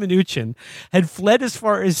Steve Mnuchin had fled as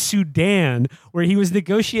far as Sudan, where he was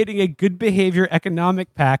negotiating a good behavior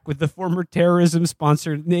economic pact with the former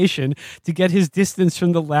terrorism-sponsored nation to get his distance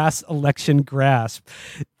from the last election grasp.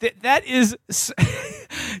 That is...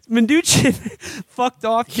 Mnuchin fucked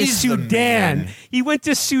off to Sudan. He went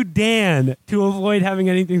to Sudan to avoid having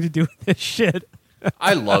anything to do with this shit.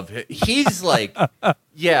 I love it. He's like,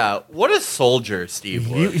 yeah, what a soldier Steve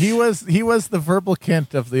was. He was the verbal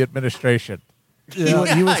Kent of the administration. He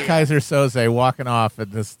was Kaiser Soze walking off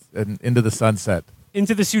into the sunset.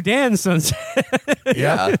 Into the Sudan sunset.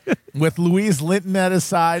 Yeah. With Louise Linton at his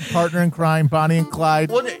side, partner in crime, Bonnie and Clyde.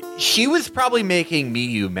 Well, she was probably making Me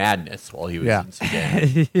You Madness while he was in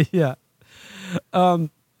Sudan. Yeah.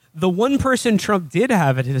 The one person Trump did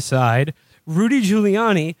have at his side, Rudy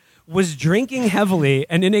Giuliani, was drinking heavily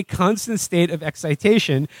and in a constant state of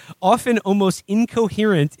excitation, often almost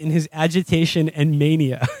incoherent in his agitation and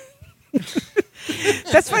mania.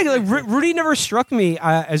 That's funny. Like, Rudy never struck me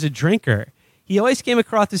as a drinker. He always came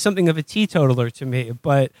across as something of a teetotaler to me.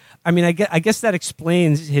 But I mean, I guess that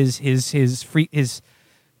explains his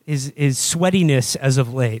sweatiness as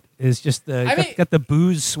of late. Is just got the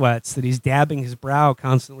booze sweats that he's dabbing his brow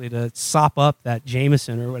constantly to sop up that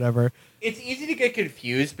Jameson or whatever. It's easy to get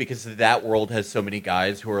confused because that world has so many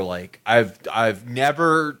guys who are like, I've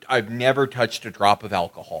never touched a drop of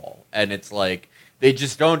alcohol, and it's like they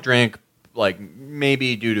just don't drink, like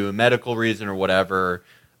maybe due to a medical reason or whatever.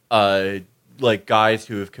 Like guys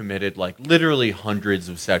who have committed like literally hundreds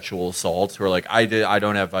of sexual assaults who are like, I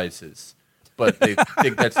don't have vices, but they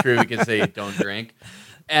think that's true because they don't drink,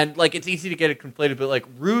 and like it's easy to get it conflated. But like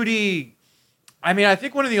Rudy, I mean, I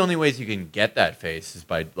think one of the only ways you can get that face is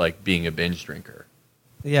by like being a binge drinker.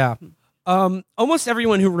 Yeah. Almost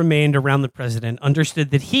everyone who remained around the president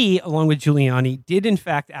understood that he, along with Giuliani, did in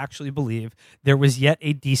fact actually believe there was yet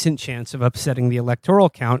a decent chance of upsetting the electoral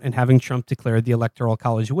count and having Trump declared the Electoral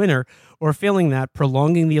College winner, or failing that,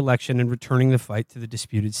 prolonging the election and returning the fight to the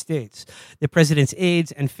disputed states. The president's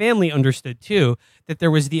aides and family understood too that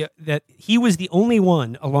that he was the only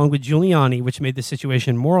one, along with Giuliani, which made the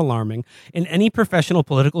situation more alarming, in any professional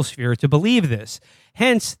political sphere to believe this.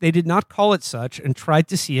 Hence, they did not call it such and tried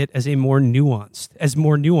to see it as more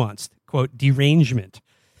nuanced, quote, derangement.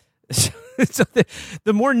 So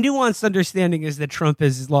the more nuanced understanding is that Trump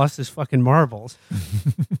has lost his fucking marbles.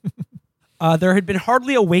 There had been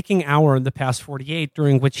hardly a waking hour in the past 48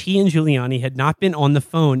 during which he and Giuliani had not been on the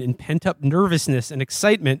phone in pent-up nervousness and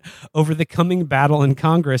excitement over the coming battle in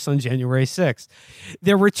Congress on January 6th.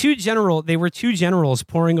 They were two generals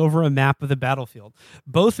poring over a map of the battlefield.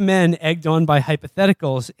 Both men egged on by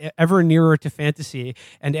hypotheticals ever nearer to fantasy,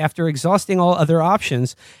 and after exhausting all other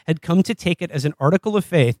options, had come to take it as an article of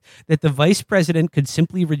faith that the vice president could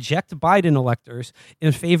simply reject Biden electors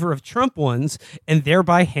in favor of Trump ones and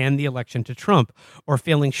thereby hand the election to Trump, or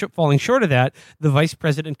falling short of that, the vice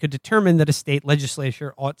president could determine that a state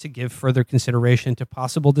legislature ought to give further consideration to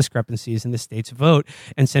possible discrepancies in the state's vote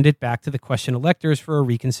and send it back to the question electors for a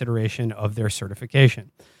reconsideration of their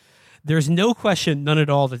certification. There's no question, none at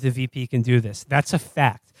all, that the VP can do this. That's a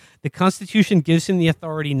fact. The Constitution gives him the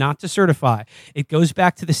authority not to certify. It goes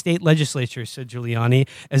back to the state legislature, said Giuliani,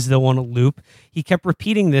 as though on a loop. He kept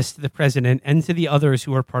repeating this to the president and to the others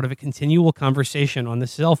who were part of a continual conversation on the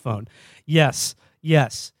cell phone. Yes.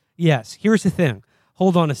 Here's the thing.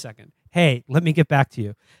 Hold on a second. Hey, let me get back to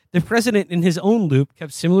you. The president, in his own loop,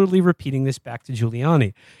 kept similarly repeating this back to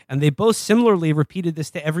Giuliani, and they both similarly repeated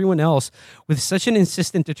this to everyone else with such an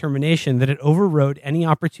insistent determination that it overrode any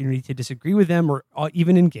opportunity to disagree with them or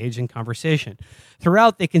even engage in conversation.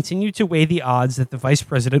 Throughout, they continued to weigh the odds that the vice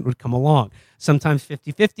president would come along, sometimes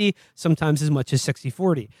 50-50, sometimes as much as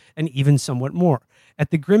 60-40, and even somewhat more. At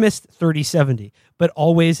the grimmest, 30-70, but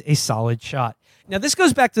always a solid shot. Now, this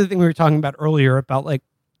goes back to the thing we were talking about earlier about like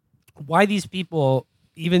why these people,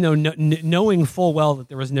 even though knowing full well that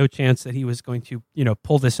there was no chance that he was going to,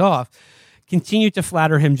 pull this off, continued to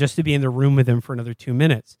flatter him just to be in the room with him for another 2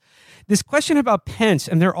 minutes. This question about Pence,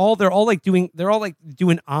 and they're all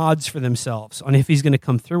doing odds for themselves on if he's going to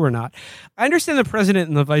come through or not. I understand the president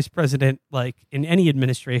and the vice president, like in any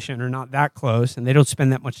administration, are not that close, and they don't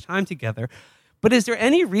spend that much time together. But is there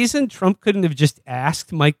any reason Trump couldn't have just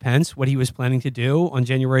asked Mike Pence what he was planning to do on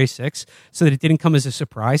January 6th so that it didn't come as a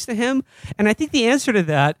surprise to him? And I think the answer to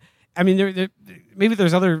that, I mean, maybe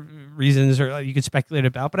there's other reasons or you could speculate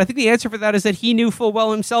about, but I think the answer for that is that he knew full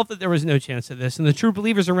well himself that there was no chance of this. And the true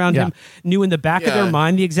believers around him knew in the back of their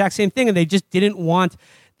mind the exact same thing. And they just didn't want...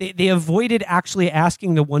 They avoided actually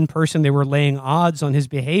asking the one person they were laying odds on his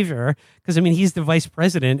behavior because, I mean, he's the vice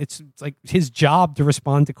president. It's like his job to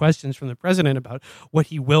respond to questions from the president about what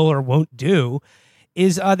he will or won't do.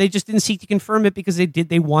 They just didn't seek to confirm it because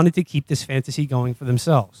they wanted to keep this fantasy going for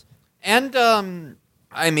themselves. And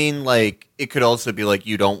I mean, like, it could also be like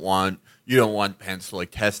you don't want Pence to like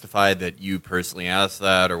testify that you personally asked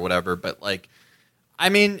that or whatever. But like, I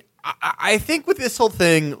mean, I think with this whole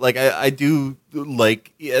thing, like I do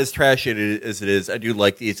like, as trashy as it is, I do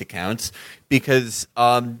like these accounts because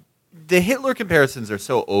the Hitler comparisons are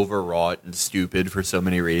so overwrought and stupid for so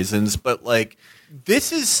many reasons. But like,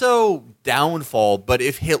 this is so downfall. But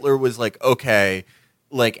if Hitler was like, okay,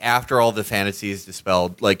 like after all the fantasy is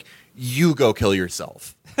dispelled, like you go kill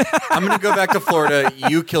yourself. I'm going to go back to Florida.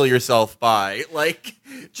 You kill yourself. Bye. Like,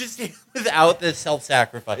 just without the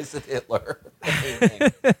self-sacrifice of Hitler.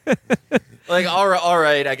 Like, all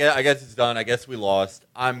right. I guess it's done. I guess we lost.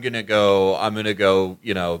 I'm gonna go.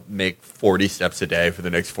 Make 40 steps a day for the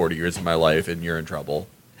next 40 years of my life, and you're in trouble.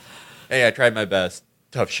 Hey, I tried my best.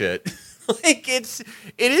 Tough shit. Like, it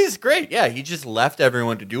is great. Yeah, he just left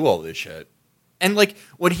everyone to do all this shit. And like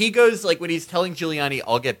when he goes, like when he's telling Giuliani,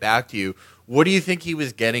 "I'll get back to you," what do you think he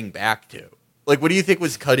was getting back to? Like, what do you think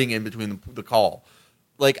was cutting in between the call?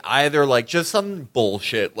 Like, either like just some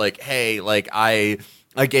bullshit, like, "Hey, like I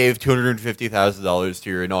gave $250,000 to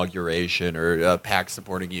your inauguration, or PAC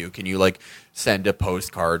supporting you. Can you like send a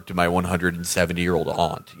postcard to my 170-year-old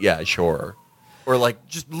aunt?" Yeah, sure. Or like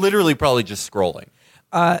just literally probably just scrolling.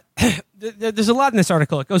 There's a lot in this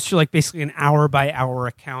article. It goes through like basically an hour-by-hour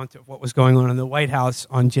account of what was going on in the White House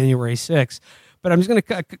on January 6th. But I'm just going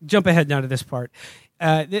to jump ahead now to this part.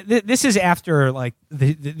 This is after like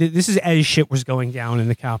this is as shit was going down in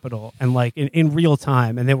the Capitol and like in real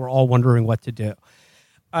time, and they were all wondering what to do.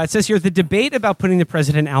 It says here, the debate about putting the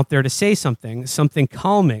president out there to say something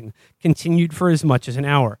calming, continued for as much as an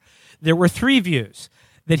hour. There were three views: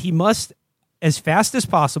 that he must, as fast as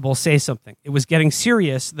possible, say something. It was getting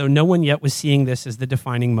serious, though no one yet was seeing this as the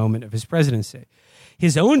defining moment of his presidency.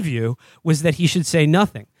 His own view was that he should say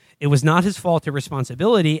nothing. It was not his fault or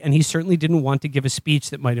responsibility, and he certainly didn't want to give a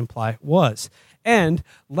speech that might imply it was. And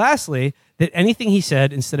lastly, that anything he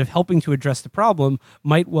said, instead of helping to address the problem,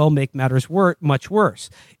 might well make matters much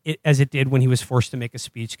worse, as it did when he was forced to make a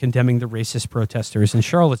speech condemning the racist protesters in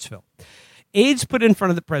Charlottesville. Aides put in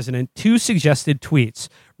front of the president two suggested tweets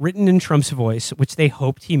written in Trump's voice, which they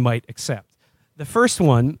hoped he might accept. The first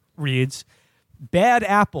one reads, "Bad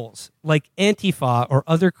apples like Antifa or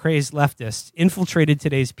other crazed leftists infiltrated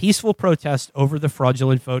today's peaceful protest over the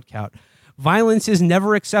fraudulent vote count. Violence is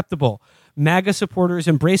never acceptable. MAGA supporters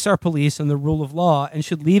embrace our police and the rule of law and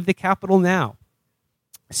should leave the Capitol now."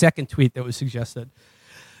 Second tweet that was suggested: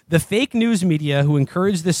 "The fake news media who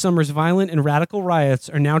encouraged this summer's violent and radical riots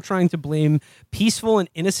are now trying to blame peaceful and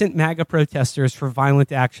innocent MAGA protesters for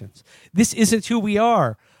violent actions. This isn't who we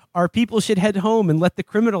are. Our people should head home and let the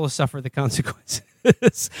criminals suffer the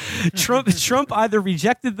consequences." Trump either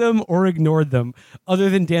rejected them or ignored them. Other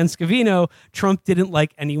than Dan Scavino, Trump didn't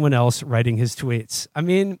like anyone else writing his tweets. I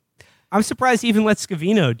mean, I'm surprised he even let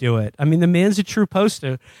Scavino do it. I mean, the man's a true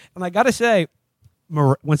poster. And I got to say,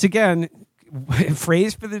 once again,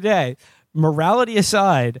 phrase for the day, morality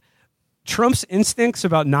aside, Trump's instincts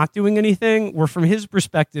about not doing anything were, from his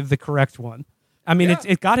perspective, the correct one. I mean,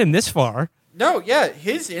 it got him this far. No, yeah,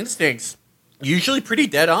 his instincts usually pretty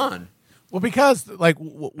dead on. Well, because like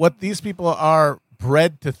what these people are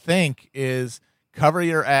bred to think is cover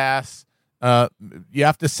your ass. You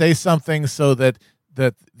have to say something so that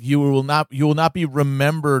you will not be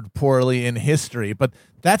remembered poorly in history. But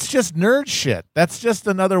that's just nerd shit. That's just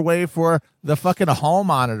another way for the fucking hall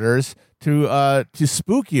monitors to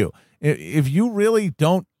spook you. If you really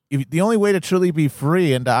don't, the only way to truly be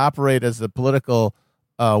free and to operate as a political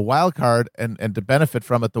wild card and to benefit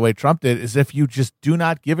from it the way Trump did is if you just do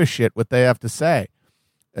not give a shit what they have to say.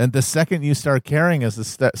 And the second you start caring is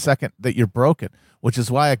the second that you're broken, which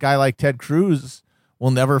is why a guy like Ted Cruz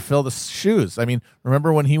will never fill the shoes. I mean,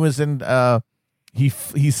 remember when he was in he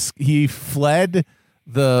fled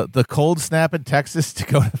the cold snap in Texas to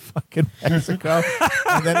go to fucking Mexico,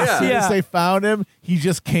 and then as soon as they found him, he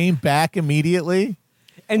just came back immediately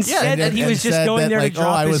and said that he was just going there to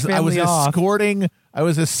drop his family off. I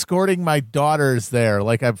was escorting my daughters there,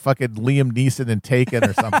 like I'm fucking Liam Neeson in Taken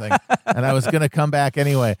or something, and I was gonna come back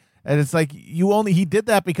anyway. And it's like he did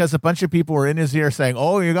that because a bunch of people were in his ear saying,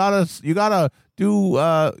 "Oh, you gotta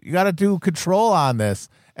do control on this."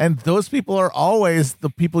 And those people are always the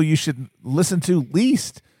people you should listen to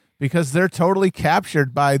least because they're totally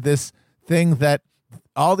captured by this thing that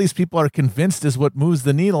all these people are convinced is what moves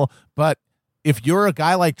the needle. But if you're a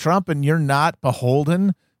guy like Trump and you're not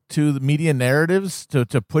beholden to the media narratives to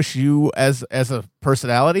push you as a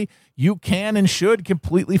personality, you can and should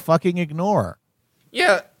completely fucking ignore.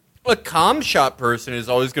 Yeah, a comm shop person is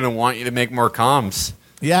always going to want you to make more comms.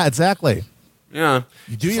 Yeah, exactly. Yeah,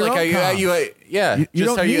 you do your own comms. You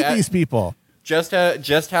don't need these people. Just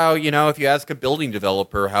how if you ask a building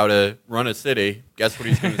developer how to run a city, guess what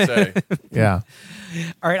he's going to say? Yeah.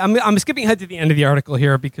 All right, I'm skipping ahead to the end of the article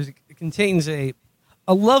here because it contains a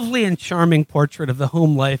lovely and charming portrait of the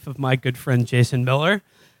home life of my good friend Jason Miller.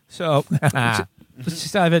 So let's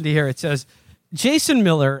just dive into here. It says, Jason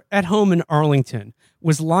Miller, at home in Arlington,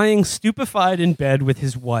 was lying stupefied in bed with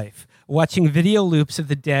his wife, watching video loops of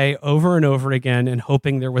the day over and over again and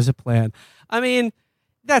hoping there was a plan. I mean,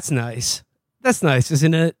 that's nice. That's nice,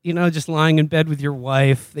 isn't it? Just lying in bed with your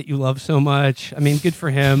wife that you love so much. I mean, good for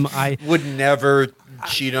him. I would never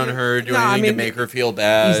cheat on her, do No, I anything mean, to make her feel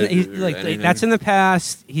bad. He's or like anything. that's in the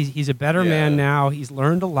past. He's a better man now. He's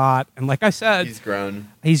learned a lot, and like I said, He's grown.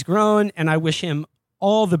 he's grown, and I wish him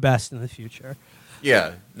all the best in the future.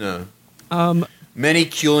 Yeah, no. Many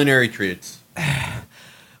culinary treats.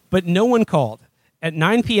 But no one called. At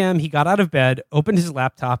 9 p.m., he got out of bed, opened his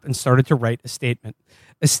laptop, and started to write a statement.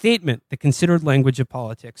 A statement, the considered language of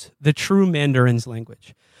politics, the true Mandarin's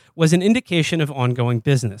language, was an indication of ongoing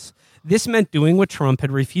business. This meant doing what Trump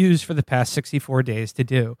had refused for the past 64 days to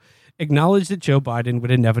do, acknowledge that Joe Biden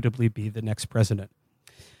would inevitably be the next president.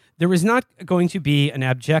 There was not going to be an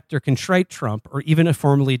abject or contrite Trump or even a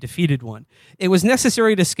formally defeated one. It was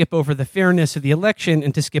necessary to skip over the fairness of the election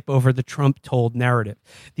and to skip over the Trump-told narrative.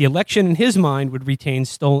 The election, in his mind, would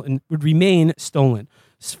remain stolen,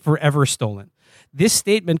 forever stolen. This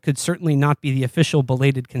statement could certainly not be the official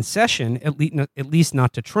belated concession, at least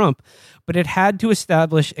not to Trump, but it had to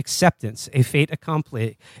establish acceptance, a fait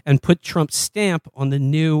accompli, and put Trump's stamp on the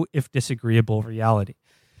new, if disagreeable, reality.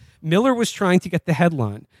 Miller was trying to get the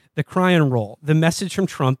headline, the cry and roll, the message from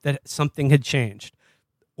Trump that something had changed.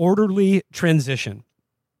 Orderly transition.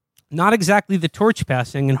 Not exactly the torch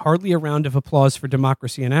passing and hardly a round of applause for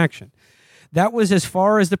democracy in action. That was as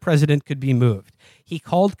far as the president could be moved. He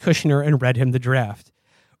called Kushner and read him the draft.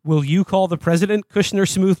 Will you call the president? Kushner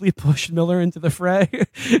smoothly pushed Miller into the fray.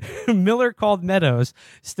 Miller called Meadows,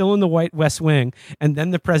 still in the White West Wing, and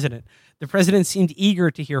then the president. The president seemed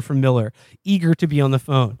eager to hear from Miller, eager to be on the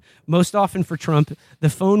phone. Most often for Trump, the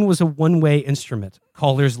phone was a one-way instrument.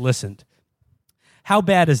 Callers listened. How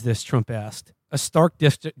bad is this? Trump asked. A stark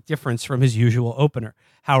difference from his usual opener.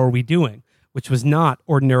 How are we doing? Which was not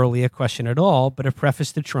ordinarily a question at all, but a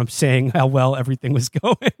preface to Trump saying how well everything was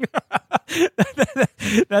going.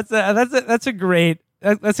 That's a great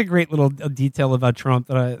little detail about Trump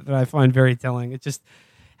that I find very telling. It's just,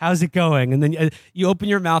 how's it going? And then you open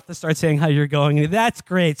your mouth to start saying how you're going. And that's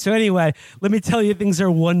great. So anyway, let me tell you, things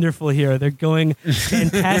are wonderful here. They're going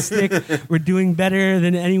fantastic. We're doing better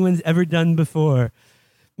than anyone's ever done before.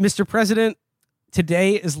 Mr. President,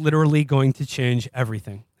 today is literally going to change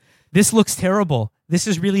everything. This looks terrible. This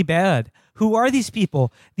is really bad. Who are these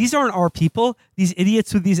people? These aren't our people. These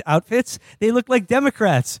idiots with these outfits, they look like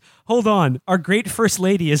Democrats. Hold on. Our great first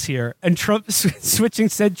lady is here. And Trump switching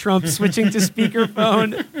to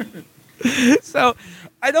speakerphone. So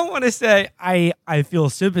I don't want to say I feel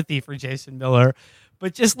sympathy for Jason Miller,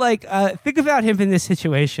 but just like think about him in this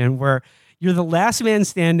situation where you're the last man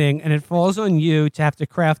standing and it falls on you to have to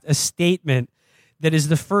craft a statement that is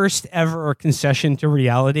the first ever concession to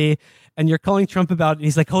reality. And you're calling Trump about it. And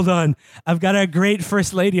he's like, hold on, I've got a great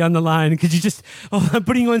first lady on the line. Could you just, I'm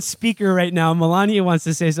putting you on speaker right now. Melania wants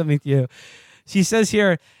to say something to you. She says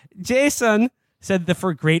here, Jason, said the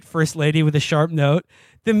great first lady with a sharp note,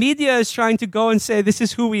 the media is trying to go and say, this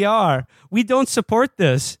is who we are. We don't support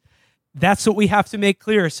this. That's what we have to make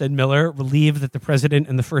clear, said Miller, relieved that the president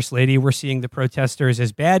and the first lady were seeing the protesters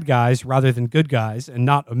as bad guys rather than good guys and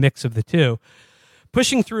not a mix of the two.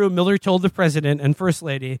 Pushing through, Miller told the president and first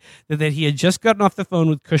lady that he had just gotten off the phone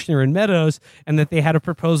with Kushner and Meadows and that they had a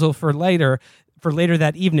proposal for later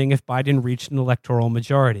that evening if Biden reached an electoral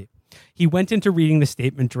majority. He went into reading the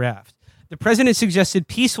statement draft. The president suggested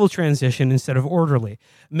peaceful transition instead of orderly.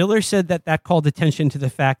 Miller said that called attention to the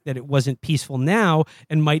fact that it wasn't peaceful now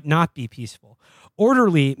and might not be peaceful.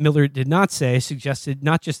 Orderly, Miller did not say, suggested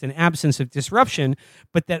not just an absence of disruption,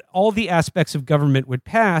 but that all the aspects of government would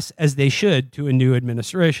pass as they should to a new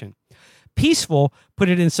administration. Peaceful put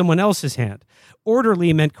it in someone else's hand.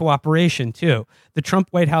 Orderly meant cooperation, too. The Trump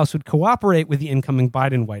White House would cooperate with the incoming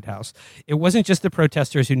Biden White House. It wasn't just the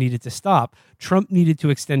protesters who needed to stop. Trump needed to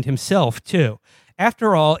extend himself, too.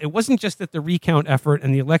 After all, it wasn't just that the recount effort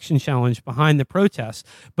and the election challenge behind the protests,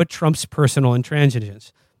 but Trump's personal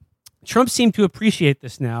intransigence. Trump seemed to appreciate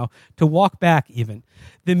this now, to walk back even.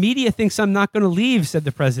 The media thinks I'm not going to leave, said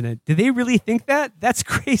the president. Do they really think that? That's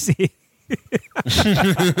crazy.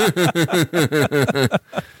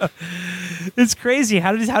 It's crazy.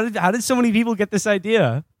 How did so many people get this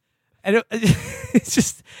idea? And it's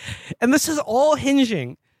just, and this is all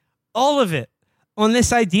hinging, all of it, on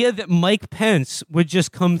this idea that Mike Pence would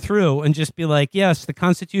just come through and just be like, yes, the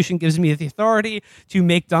Constitution gives me the authority to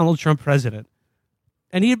make Donald Trump president.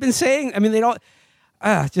 And he had been saying, I mean, they don't,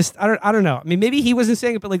 I don't know. I mean, maybe he wasn't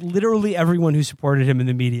saying it, but like literally everyone who supported him in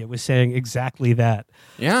the media was saying exactly that.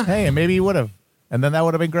 Yeah. Hey, and maybe he would have. And then that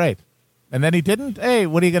would have been great. And then he didn't. Hey,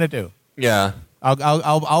 what are you going to do? Yeah.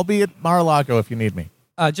 I'll be at Mar-a-Lago if you need me.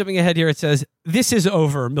 Jumping ahead here, it says, this is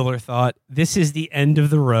over, Miller thought. This is the end of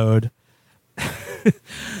the road.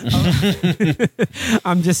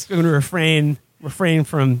 I'm just going to refrain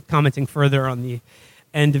from commenting further on the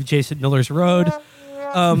end of Jason Miller's road.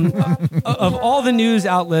 Of all the news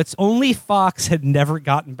outlets, only Fox had never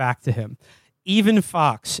gotten back to him. Even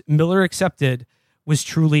Fox, Miller accepted, was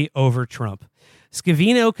truly over Trump.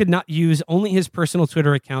 Scavino could not use only his personal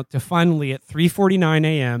Twitter account to finally, at 3:49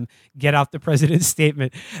 a.m., get out the president's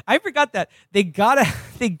statement. I forgot that they got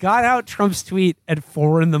out Trump's tweet at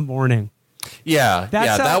 4 a.m. Yeah,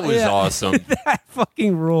 that was awesome. That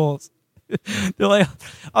fucking rules. They're like,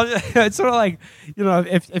 it's sort of like,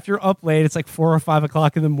 if you're up late, it's like 4 or 5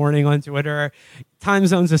 o'clock in the morning on Twitter. Time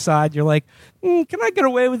zones aside, you're like, can I get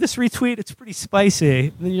away with this retweet? It's pretty spicy.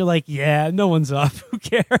 And then you're like, yeah, no one's up. Who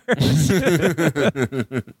cares?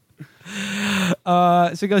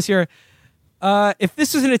 So it goes here. If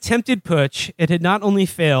this was an attempted putsch, it had not only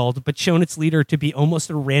failed, but shown its leader to be almost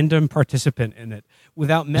a random participant in it,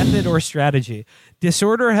 without method or strategy.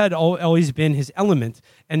 Disorder had always been his element,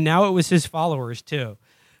 and now it was his followers too.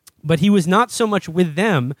 But he was not so much with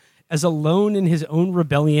them as alone in his own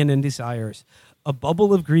rebellion and desires, a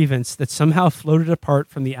bubble of grievance that somehow floated apart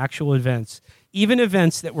from the actual events, even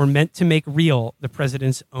events that were meant to make real the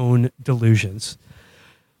president's own delusions.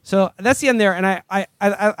 So that's the end there, and I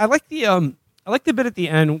like the bit at the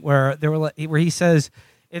end where where he says,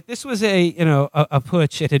 if this was a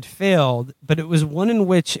putsch, it had failed, but it was one in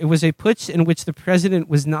which it was a putsch in which the president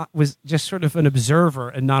was just sort of an observer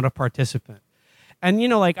and not a participant. And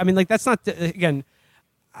that's not again.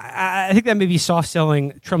 I think that may be soft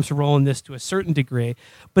selling Trump's role in this to a certain degree,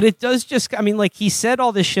 but it does just. He said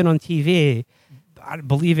all this shit on TV,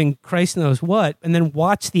 believing Christ knows what, and then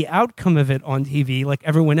watched the outcome of it on TV like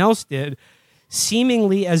everyone else did,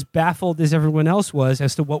 seemingly as baffled as everyone else was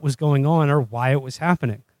as to what was going on or why it was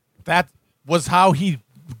happening. That was how he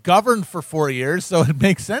governed for 4 years, so it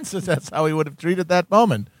makes sense that that's how he would have treated that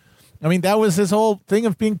moment. That was his whole thing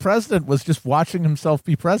of being president, was just watching himself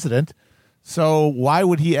be president. So why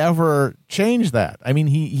would he ever change that?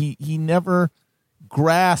 He never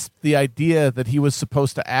grasped the idea that he was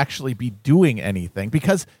supposed to actually be doing anything,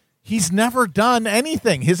 because he's never done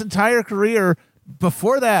anything. His entire career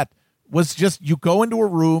before that was just, you go into a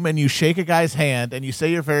room and you shake a guy's hand and you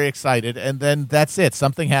say you're very excited, and then that's it.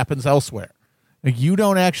 Something happens elsewhere. You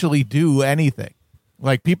don't actually do anything.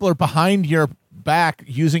 People are behind your back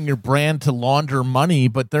using your brand to launder money,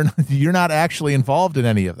 but you're not actually involved in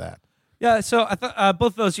any of that. Yeah, so I thought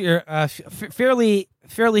both of those are fairly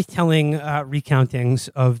telling recountings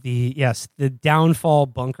of the downfall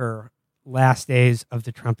bunker last days of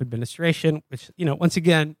the Trump administration, which once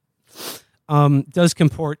again does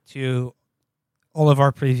comport to all of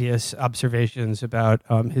our previous observations about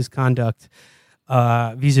his conduct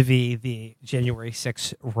vis-a-vis the January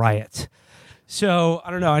 6th riot. So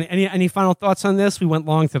I don't know. Any final thoughts on this? We went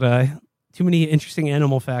long today. Too many interesting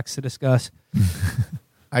animal facts to discuss.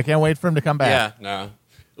 I can't wait for him to come back. Yeah, no.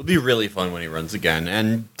 It'll be really fun when he runs again.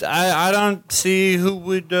 And I don't see who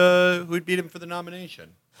would beat him for the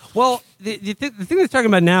nomination. Well, the thing they're talking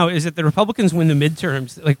about now is that the Republicans win the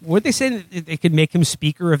midterms. Weren't they saying that they could make him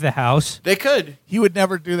Speaker of the House? They could. He would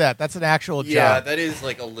never do that. That's an actual job. Yeah, that is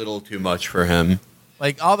a little too much for him.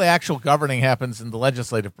 All the actual governing happens in the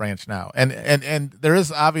legislative branch now. And there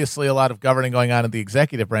is obviously a lot of governing going on in the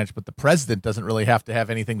executive branch, but the president doesn't really have to have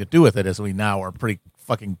anything to do with it, as we now are pretty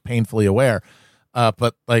fucking painfully aware.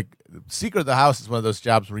 But Speaker of the House is one of those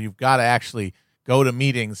jobs where you've got to actually go to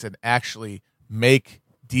meetings and actually make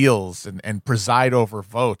deals and preside over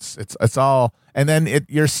votes. It's all, and then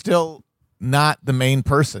you're still not the main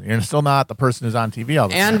person. You're still not the person who's on TV all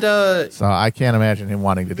the time. So I can't imagine him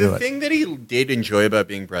wanting to do it. The thing that he did enjoy about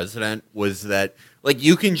being president was that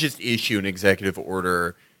you can just issue an executive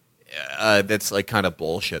order that's kind of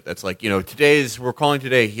bullshit. That's we're calling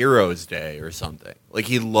today Heroes Day or something.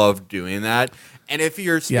 He loved doing that. And if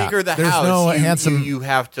you're Speaker of the House, you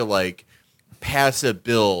have to pass a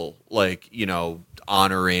bill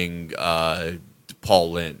honoring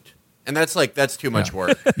Paul Lind. And that's too much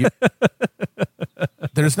work.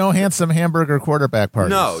 There's no handsome hamburger quarterback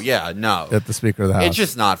parties. No. At the Speaker of the House. It's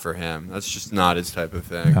just not for him. That's just not his type of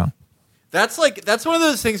thing. No. That's one of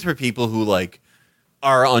those things for people who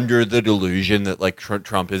are under the delusion that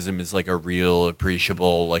Trumpism is a real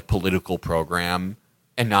appreciable political program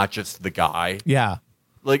and not just the guy. Yeah.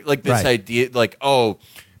 This right. idea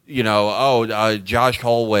Josh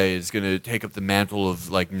Hallway is going to take up the mantle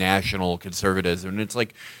of national conservatism, and it's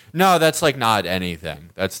no, that's not anything.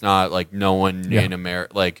 That's not no one in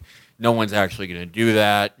America, no one's actually going to do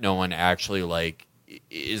that. No one actually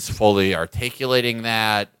is fully articulating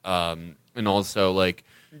that, and also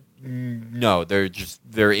no,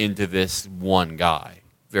 they're into this one guy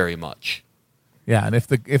very much. Yeah, and if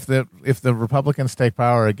the Republicans take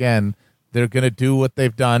power again, they're going to do what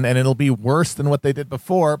they've done, and it'll be worse than what they did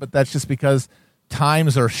before, but that's just because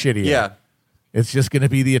times are shittier. Yeah. It's just going to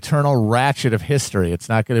be the eternal ratchet of history. It's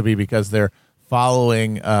not going to be because they're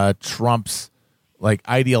following Trump's like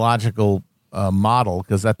ideological model,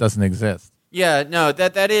 because that doesn't exist. Yeah, no,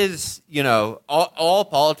 that is, all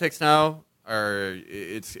politics now are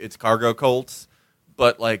it's cargo cults,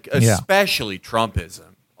 but like especially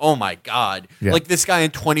Trumpism. Oh my God! Yeah. Like this guy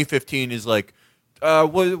in 2015 is like,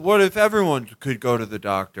 what if everyone could go to the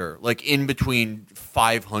doctor? Like in between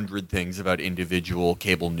 500 things about individual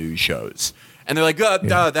cable news shows. And they're like,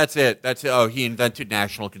 that's it. That's it. Oh, he invented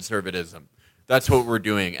national conservatism. That's what we're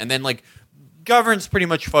doing. And then like governs pretty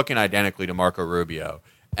much fucking identically to Marco Rubio.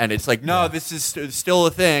 And it's like, no, this is still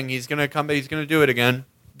a thing. He's going to come back. He's going to do it again.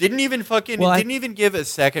 Didn't even give a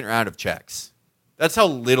second round of checks. That's how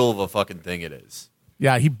little of a fucking thing it is.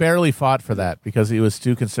 Yeah, he barely fought for that because he was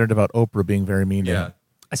too concerned about Oprah being very mean to him.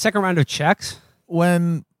 A second round of checks?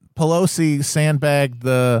 When Pelosi sandbagged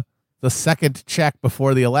the second check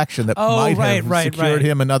before the election that might have secured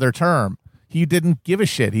him another term, he didn't give a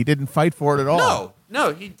shit. He didn't fight for it at all.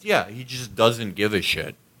 No, he just doesn't give a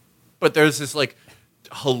shit. But there's this like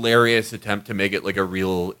hilarious attempt to make it like a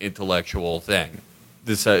real intellectual thing.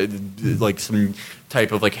 This like some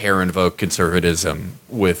type of like hair invoked conservatism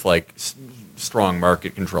with like strong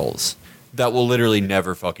market controls that will literally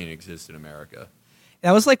never fucking exist in America.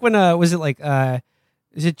 That was like when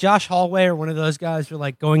is it Josh Hallway or one of those guys who were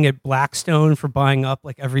like going at Blackstone for buying up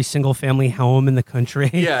like every single family home in the country?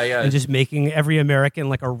 Yeah. And just making every American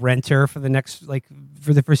like a renter for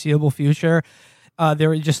for the foreseeable future. They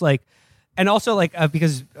were just like, and also like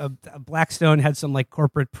because Blackstone had some like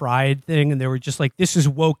corporate pride thing, and they were just like, this is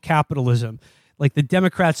woke capitalism. Like the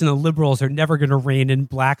Democrats and the liberals are never going to reign in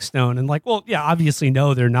Blackstone. And like, well, yeah, obviously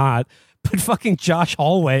no, they're not. But fucking Josh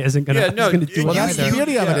Hallway isn't going to do it. Well, that's the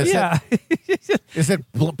beauty of it. Is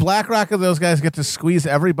that BlackRock and those guys get to squeeze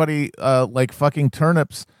everybody like fucking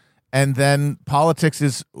turnips, and then politics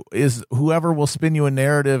is whoever will spin you a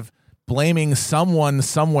narrative blaming someone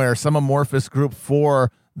somewhere, some amorphous group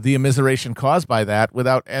for the immiseration caused by that,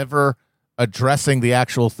 without ever addressing the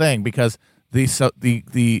actual thing, because the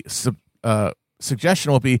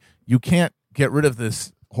suggestion will be you can't get rid of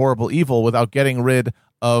this horrible evil without getting rid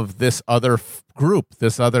of this other group,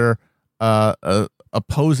 this other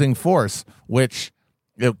opposing force, which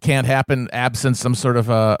it can't happen absent some sort of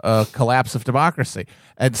a collapse of democracy.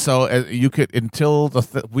 And so you could, until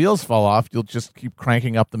the wheels fall off, you'll just keep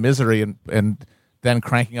cranking up the misery and then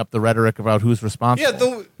cranking up the rhetoric about who's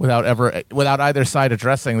responsible without either side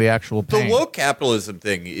addressing the actual pain. The woke capitalism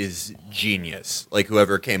thing is genius, like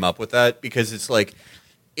whoever came up with that, because it's like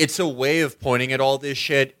it's a way of pointing at all this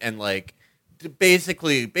shit and like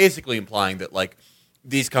basically implying that like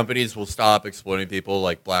these companies will stop exploiting people,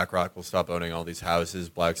 like BlackRock will stop owning all these houses,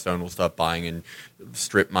 Blackstone will stop buying and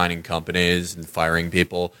strip mining companies and firing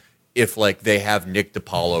people if like they have Nick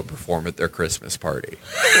DiPaolo perform at their Christmas party.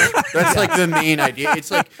 That's like the main idea.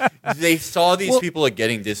 It's like they saw these people like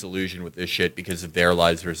getting disillusioned with this shit because of their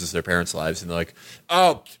lives versus their parents' lives, and they're like,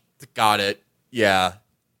 oh, got it, yeah.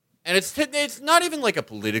 And it's not even like a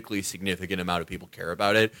politically significant amount of people care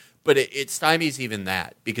about it, but it stymies even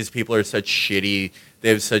that because people are such shitty. They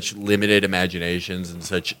have such limited imaginations and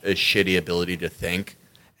such a shitty ability to think.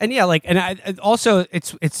 And yeah, like, and also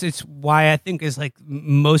it's why I think is like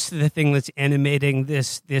most of the thing that's animating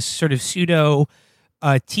this sort of pseudo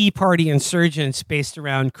Tea Party insurgents based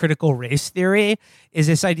around critical race theory is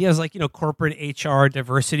this idea is like, corporate HR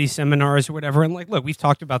diversity seminars or whatever. And like, look, we've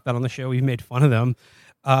talked about that on the show. We've made fun of them.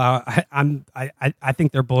 I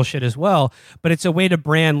think they're bullshit as well, but it's a way to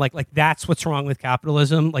brand like that's what's wrong with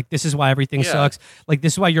capitalism. Like this is why everything sucks. Like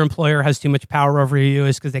this is why your employer has too much power over you,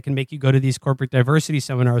 is because they can make you go to these corporate diversity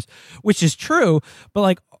seminars, which is true. But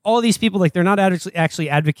like all these people, like they're not actually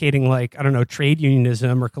advocating like, I don't know, trade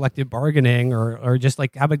unionism or collective bargaining or just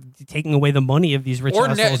like how about taking away the money of these rich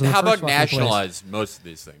assholes. How about nationalize most of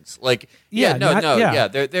these things? Like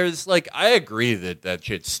there's like I agree that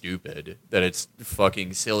shit's stupid, that it's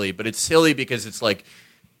fucking silly, but it's silly because it's like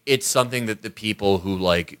it's something that the people who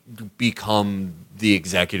like become the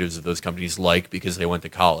executives of those companies like because they went to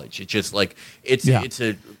college. It's just like it's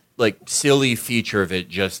a like silly feature of it,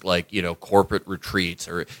 just like corporate retreats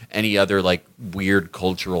or any other like weird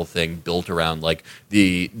cultural thing built around like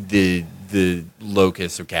the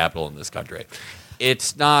locus of capital in this country.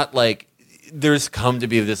 It's not like there's come to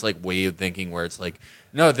be this like way of thinking where it's like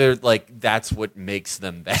no, they're like that's what makes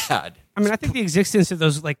them bad. I mean, I think the existence of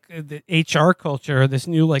those like the HR culture, this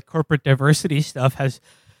new like corporate diversity stuff has,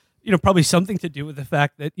 probably something to do with the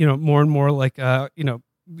fact that more and more like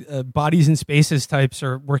bodies and spaces types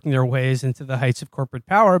are working their ways into the heights of corporate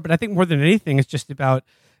power. But I think more than anything, it's just about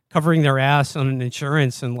covering their ass on an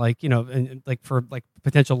insurance and and like for like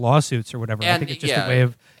potential lawsuits or whatever. I think it's just a way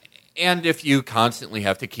of. And if you constantly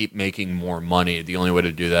have to keep making more money, the only way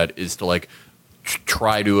to do that is to like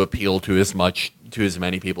try to appeal to as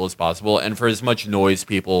many people as possible, and for as much noise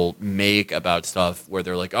people make about stuff where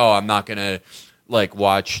they're like, oh, I'm not gonna like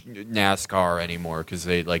watch NASCAR anymore because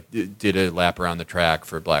they like did a lap around the track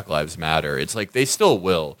for Black Lives Matter. It's like they still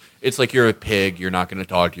will. It's like you're a pig. You're not going to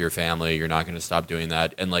talk to your family. You're not going to stop doing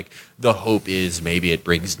that. And like the hope is maybe it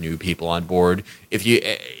brings new people on board. If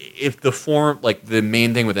the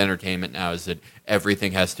main thing with entertainment now is that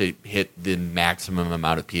everything has to hit the maximum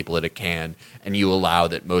amount of people that it can, and you allow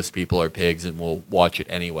that most people are pigs and will watch it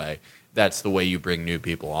anyway. That's the way you bring new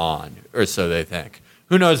people on, or so they think.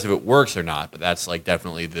 Who knows if it works or not, but that's like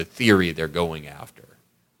definitely the theory they're going after.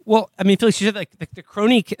 Well, I mean, Felix, you said like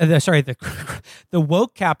the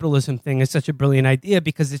woke capitalism thing is such a brilliant idea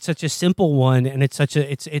because it's such a simple one, and it's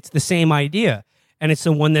the same idea, and it's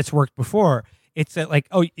the one that's worked before. It's that like,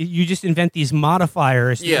 oh, you just invent these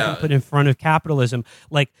modifiers that you can put in front of capitalism,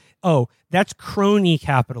 like, oh, that's crony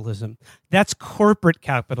capitalism, that's corporate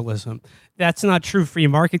capitalism, that's not true free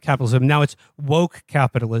market capitalism. Now it's woke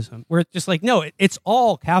capitalism. Where it's just like, no, it's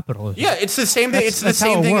all capitalism. Yeah, it's the same thing. It's the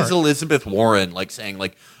same thing as Elizabeth Warren, like saying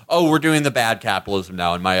like, oh, we're doing the bad capitalism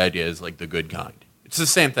now, and my idea is like the good kind. It's the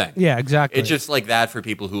same thing. Yeah, exactly. It's just like that for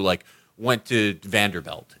people who like went to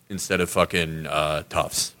Vanderbilt instead of fucking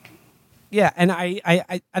Tufts. Yeah, and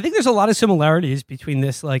I think there's a lot of similarities between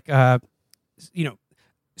this, like,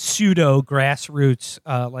 pseudo grassroots,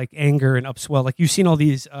 like anger and upswell. Like you've seen all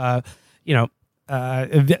these,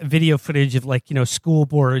 video footage of like, school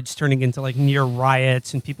boards turning into like near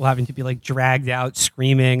riots and people having to be like dragged out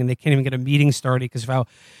screaming, and they can't even get a meeting started because of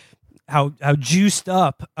how juiced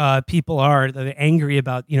up people are. They're angry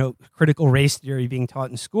about, critical race theory being taught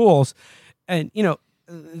in schools. And,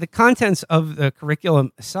 the contents of the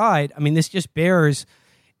curriculum aside, I mean, this just bears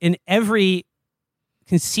in every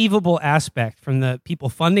conceivable aspect, from the people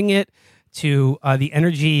funding it to the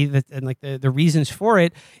energy and like the reasons for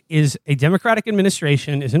it, is a Democratic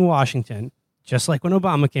administration is in Washington, just like when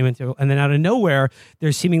Obama came into, and then out of nowhere,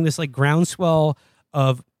 there's seeming this like groundswell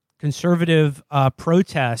of conservative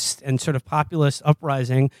protest and sort of populist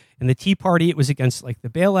uprising. In the Tea Party, it was against like the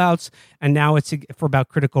bailouts, and now it's for about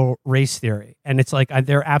critical race theory. And it's like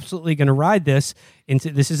they're absolutely going to ride this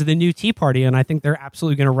into, this is the new Tea Party, and I think they're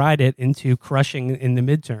absolutely going to ride it into crushing in the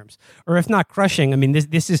midterms. Or if not crushing, I mean,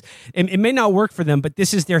 this is, it may not work for them, but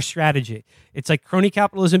this is their strategy. It's like crony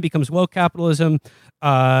capitalism becomes woke capitalism.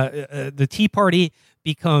 The Tea Party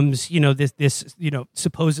becomes, this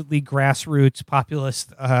supposedly grassroots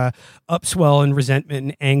populist upswell and resentment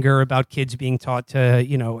and anger about kids being taught to,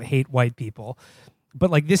 hate white people. But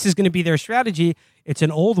like, this is going to be their strategy. It's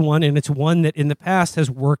an old one, and it's one that in the past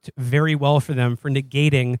has worked very well for them for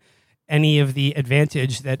negating any of the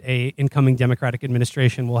advantage that a incoming Democratic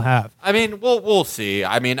administration will have. I mean, we'll see.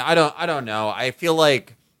 I mean, I don't know. I feel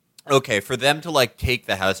like, okay, for them to like take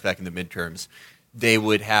the House back in the midterms, they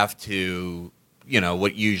would have to,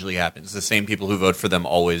 what usually happens. The same people who vote for them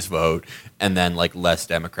always vote, and then like less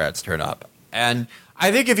Democrats turn up. And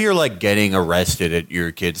I think if you're like getting arrested at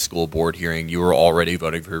your kid's school board hearing, you were already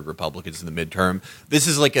voting for Republicans in the midterm. This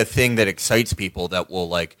is like a thing that excites people that will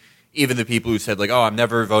like, even the people who said like, oh, I'm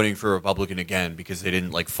never voting for a Republican again because they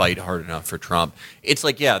didn't like fight hard enough for Trump. It's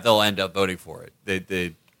like, yeah, they'll end up voting for it.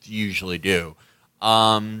 They usually do.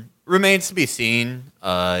 Remains to be seen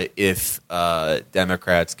if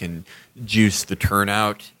Democrats can juice the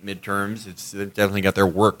turnout midterms. They've definitely got their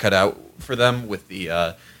work cut out for them with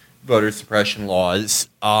the voter suppression laws.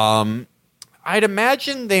 I'd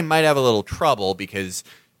imagine they might have a little trouble because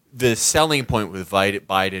the selling point with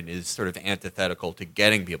Biden is sort of antithetical to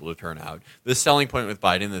getting people to turn out. The selling point with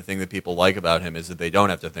Biden, the thing that people like about him, is that they don't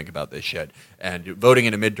have to think about this shit. And voting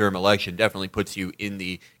in a midterm election definitely puts you in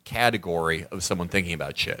the category of someone thinking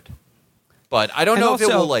about shit. But I don't know if it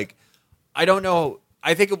will like, I don't know.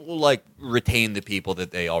 I think it will like retain the people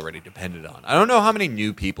that they already depended on. I don't know how many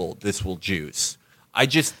new people this will juice. I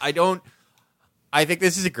think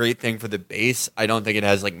this is a great thing for the base. I don't think it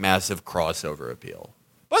has like massive crossover appeal.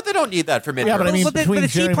 But they don't need that for midterms. Yeah, but I mean, between the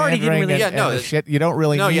Tea Party didn't really. And the shit, you don't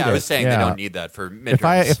really need it. I was saying they don't need that for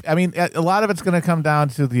midterms. I mean, a lot of it's going to come down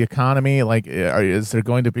to the economy. Like, is there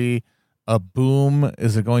going to be a boom?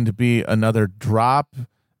 Is there going to be another drop?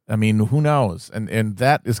 I mean, who knows? And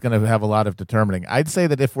that is going to have a lot of determining. I'd say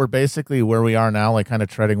that if we're basically where we are now, like kind of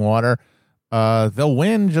treading water, they'll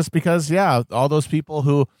win just because, all those people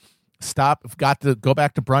who got to go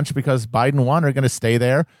back to brunch because Biden won are going to stay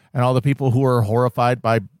there, and all the people who are horrified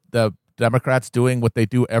by the Democrats doing what they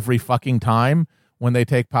do every fucking time when they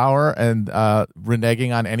take power and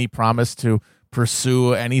reneging on any promise to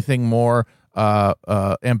pursue anything more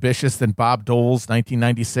ambitious than Bob Dole's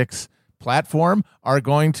 1996 platform are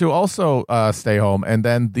going to also stay home, and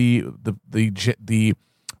then the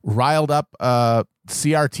riled up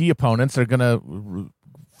CRT opponents are going to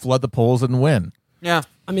flood the polls and win. Yeah,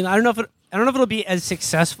 I mean, I don't know if it'll be as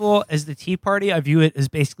successful as the Tea Party. I view it as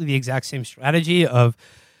basically the exact same strategy of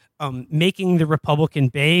making the Republican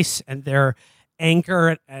base and their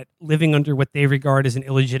anchor at living under what they regard as an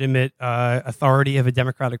illegitimate authority of a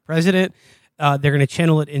Democratic president. They're going to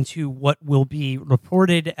channel it into what will be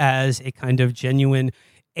reported as a kind of genuine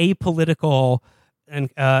apolitical and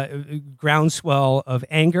groundswell of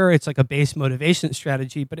anger. It's like a base motivation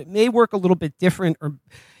strategy, but it may work a little bit different, or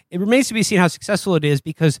it remains to be seen how successful it is,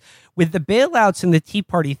 because with the bailouts and the Tea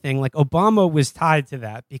Party thing, like Obama was tied to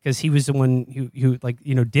that because he was the one who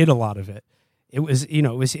did a lot of it. It was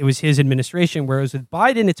his administration. Whereas with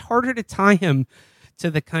Biden, it's harder to tie him to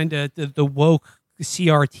the kind of the woke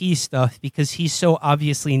CRT stuff because he's so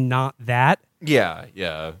obviously not that.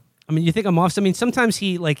 Yeah. I mean, you think I'm off. I mean, sometimes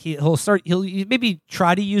he'll maybe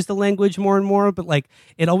try to use the language more and more, but like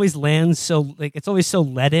it always lands so like it's always so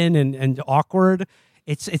leaden and awkward.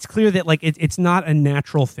 It's clear that like it's not a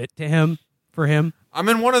natural fit to him for him. I'm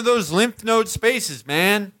in one of those lymph node spaces,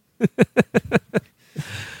 man.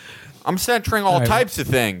 I'm centering all types of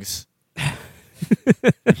things.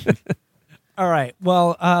 All right.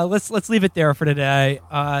 Well, let's leave it there for today.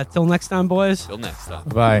 Till next time, boys. Till next time.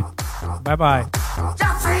 Bye. Bye-bye.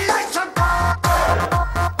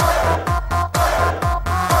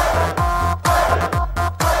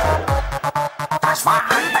 Das war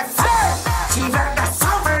ein Befehl! Sie werden das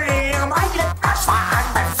Zauberlehr, meine, das war ein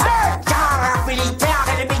Befehl! Ja, Militär,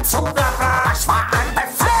 der mich zuge